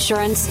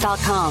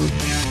xinsurance.com.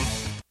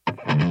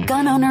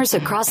 gun owners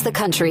across the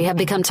country have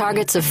become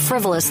targets of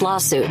frivolous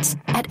lawsuits.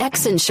 At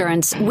X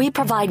Insurance, we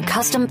provide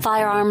custom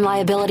firearm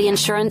liability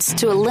insurance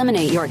to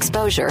eliminate your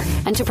exposure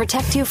and to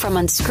protect you from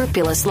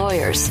unscrupulous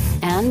lawyers.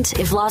 And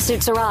if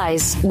lawsuits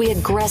arise, we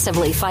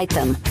aggressively fight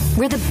them.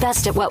 We're the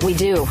best at what we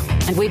do,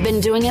 and we've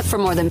been doing it for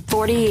more than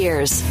 40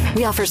 years.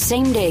 We offer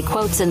same-day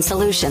quotes and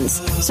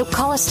solutions. So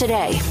call us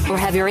today or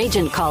have your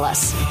agent call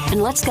us,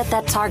 and let's get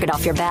that target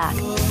off your back.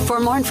 For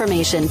more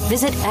information,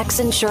 visit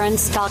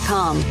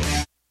xinsurance.com.